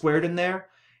mass squared in there.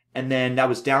 And then that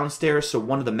was downstairs, so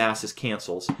one of the masses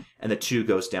cancels, and the 2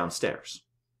 goes downstairs.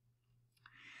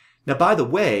 Now, by the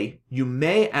way, you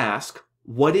may ask,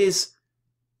 what is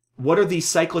what are these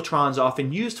cyclotrons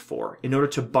often used for? In order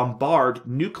to bombard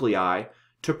nuclei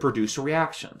to produce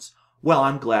reactions? Well,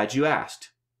 I'm glad you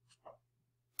asked.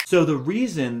 So the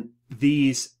reason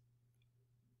these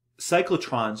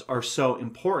cyclotrons are so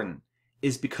important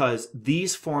is because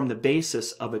these form the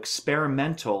basis of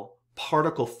experimental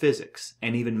particle physics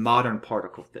and even modern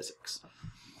particle physics.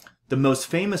 The most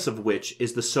famous of which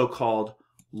is the so-called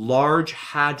Large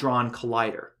Hadron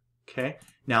Collider. Okay?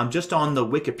 Now I'm just on the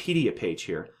Wikipedia page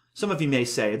here. Some of you may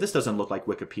say, this doesn't look like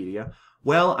Wikipedia.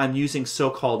 Well, I'm using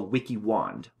so-called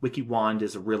WikiWand. WikiWand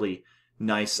is a really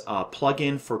nice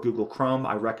plugin for Google Chrome.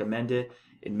 I recommend it.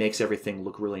 It makes everything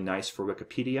look really nice for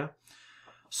Wikipedia.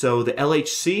 So the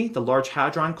LHC, the Large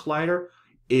Hadron Collider,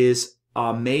 is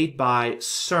made by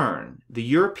CERN, the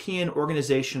European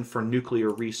Organization for Nuclear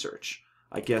Research.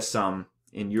 I guess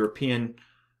in European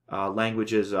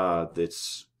languages,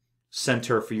 it's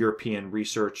Center for European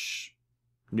Research,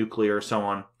 Nuclear, so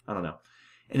on. I don't know.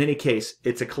 In any case,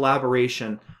 it's a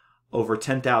collaboration over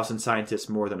 10,000 scientists,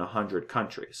 more than 100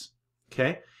 countries.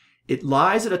 Okay? It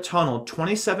lies at a tunnel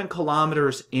 27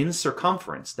 kilometers in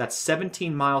circumference. That's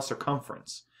 17-mile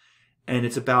circumference. And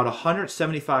it's about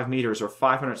 175 meters or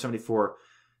 574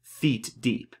 feet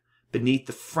deep beneath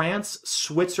the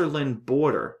France-Switzerland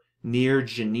border near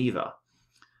Geneva.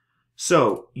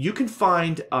 So you can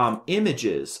find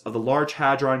images of the Large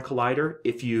Hadron Collider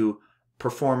if you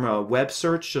perform a web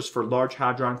search just for Large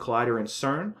Hadron Collider in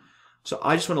CERN. So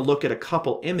I just want to look at a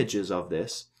couple images of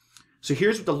this. So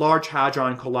here's what the Large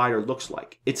Hadron Collider looks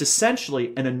like. It's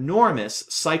essentially an enormous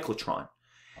cyclotron.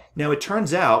 Now it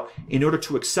turns out, in order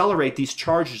to accelerate these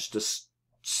charges to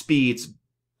speeds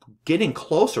getting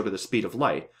closer to the speed of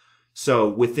light, so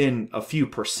within a few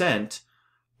 %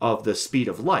 of the speed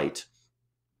of light,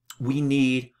 we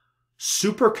need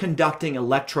superconducting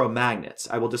electromagnets.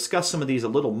 I will discuss some of these a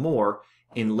little more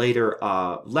in later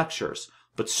lectures,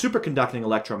 but superconducting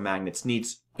electromagnets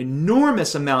needs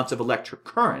enormous amounts of electric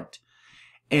current.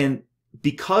 And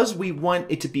because we want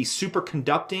it to be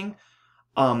superconducting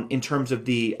in terms of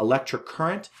the electric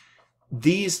current,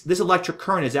 this electric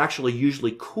current is actually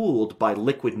usually cooled by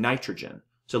liquid nitrogen.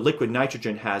 So liquid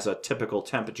nitrogen has a typical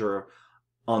temperature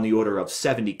on the order of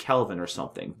 70 Kelvin or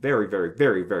something. Very, very,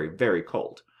 very, very, very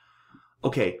cold.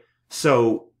 Okay,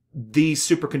 so these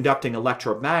superconducting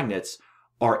electromagnets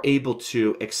are able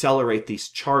to accelerate these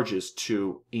charges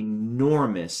to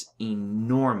enormous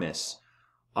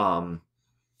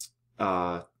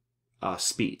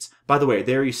speeds. By the way,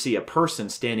 there you see a person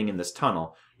standing in this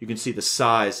tunnel. You can see the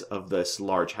size of this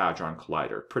Large Hadron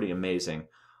Collider. Pretty amazing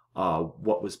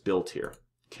what was built here.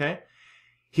 Okay,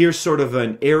 here's sort of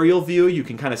an aerial view. You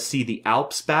can kind of see the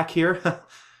Alps back here.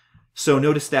 So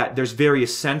notice that there's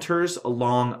various centers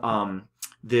along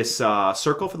this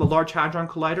circle for the Large Hadron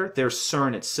Collider. There's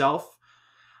CERN itself.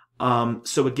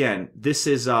 So again, this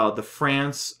is the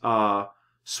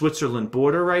France-Switzerland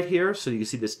border right here. So you can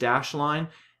see this dash line.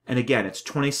 And again, it's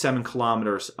 27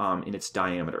 kilometers in its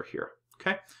diameter here.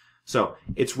 Okay, so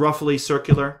it's roughly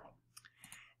circular.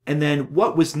 And then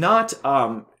what was not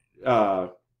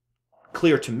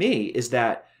clear to me is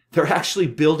that they're actually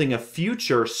building a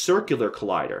future circular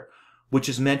collider, which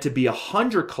is meant to be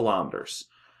 100 kilometers.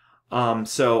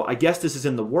 So I guess this is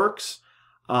in the works.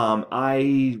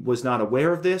 I was not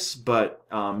aware of this, but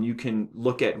you can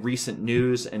look at recent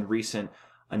news and recent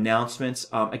announcements.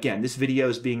 Again, this video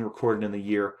is being recorded in the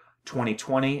year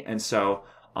 2020, and so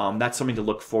that's something to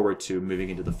look forward to moving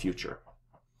into the future.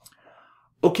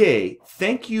 Okay,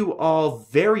 thank you all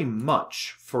very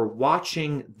much for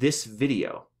watching this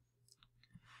video.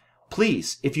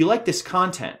 Please, if you like this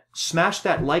content, smash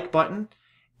that like button,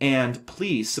 and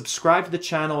please subscribe to the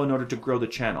channel in order to grow the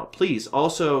channel. Please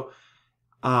also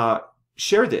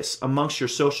share this amongst your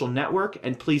social network,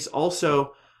 and please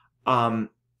also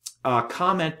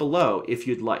comment below if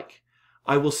you'd like.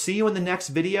 I will see you in the next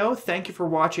video. Thank you for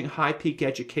watching High Peak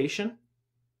Education.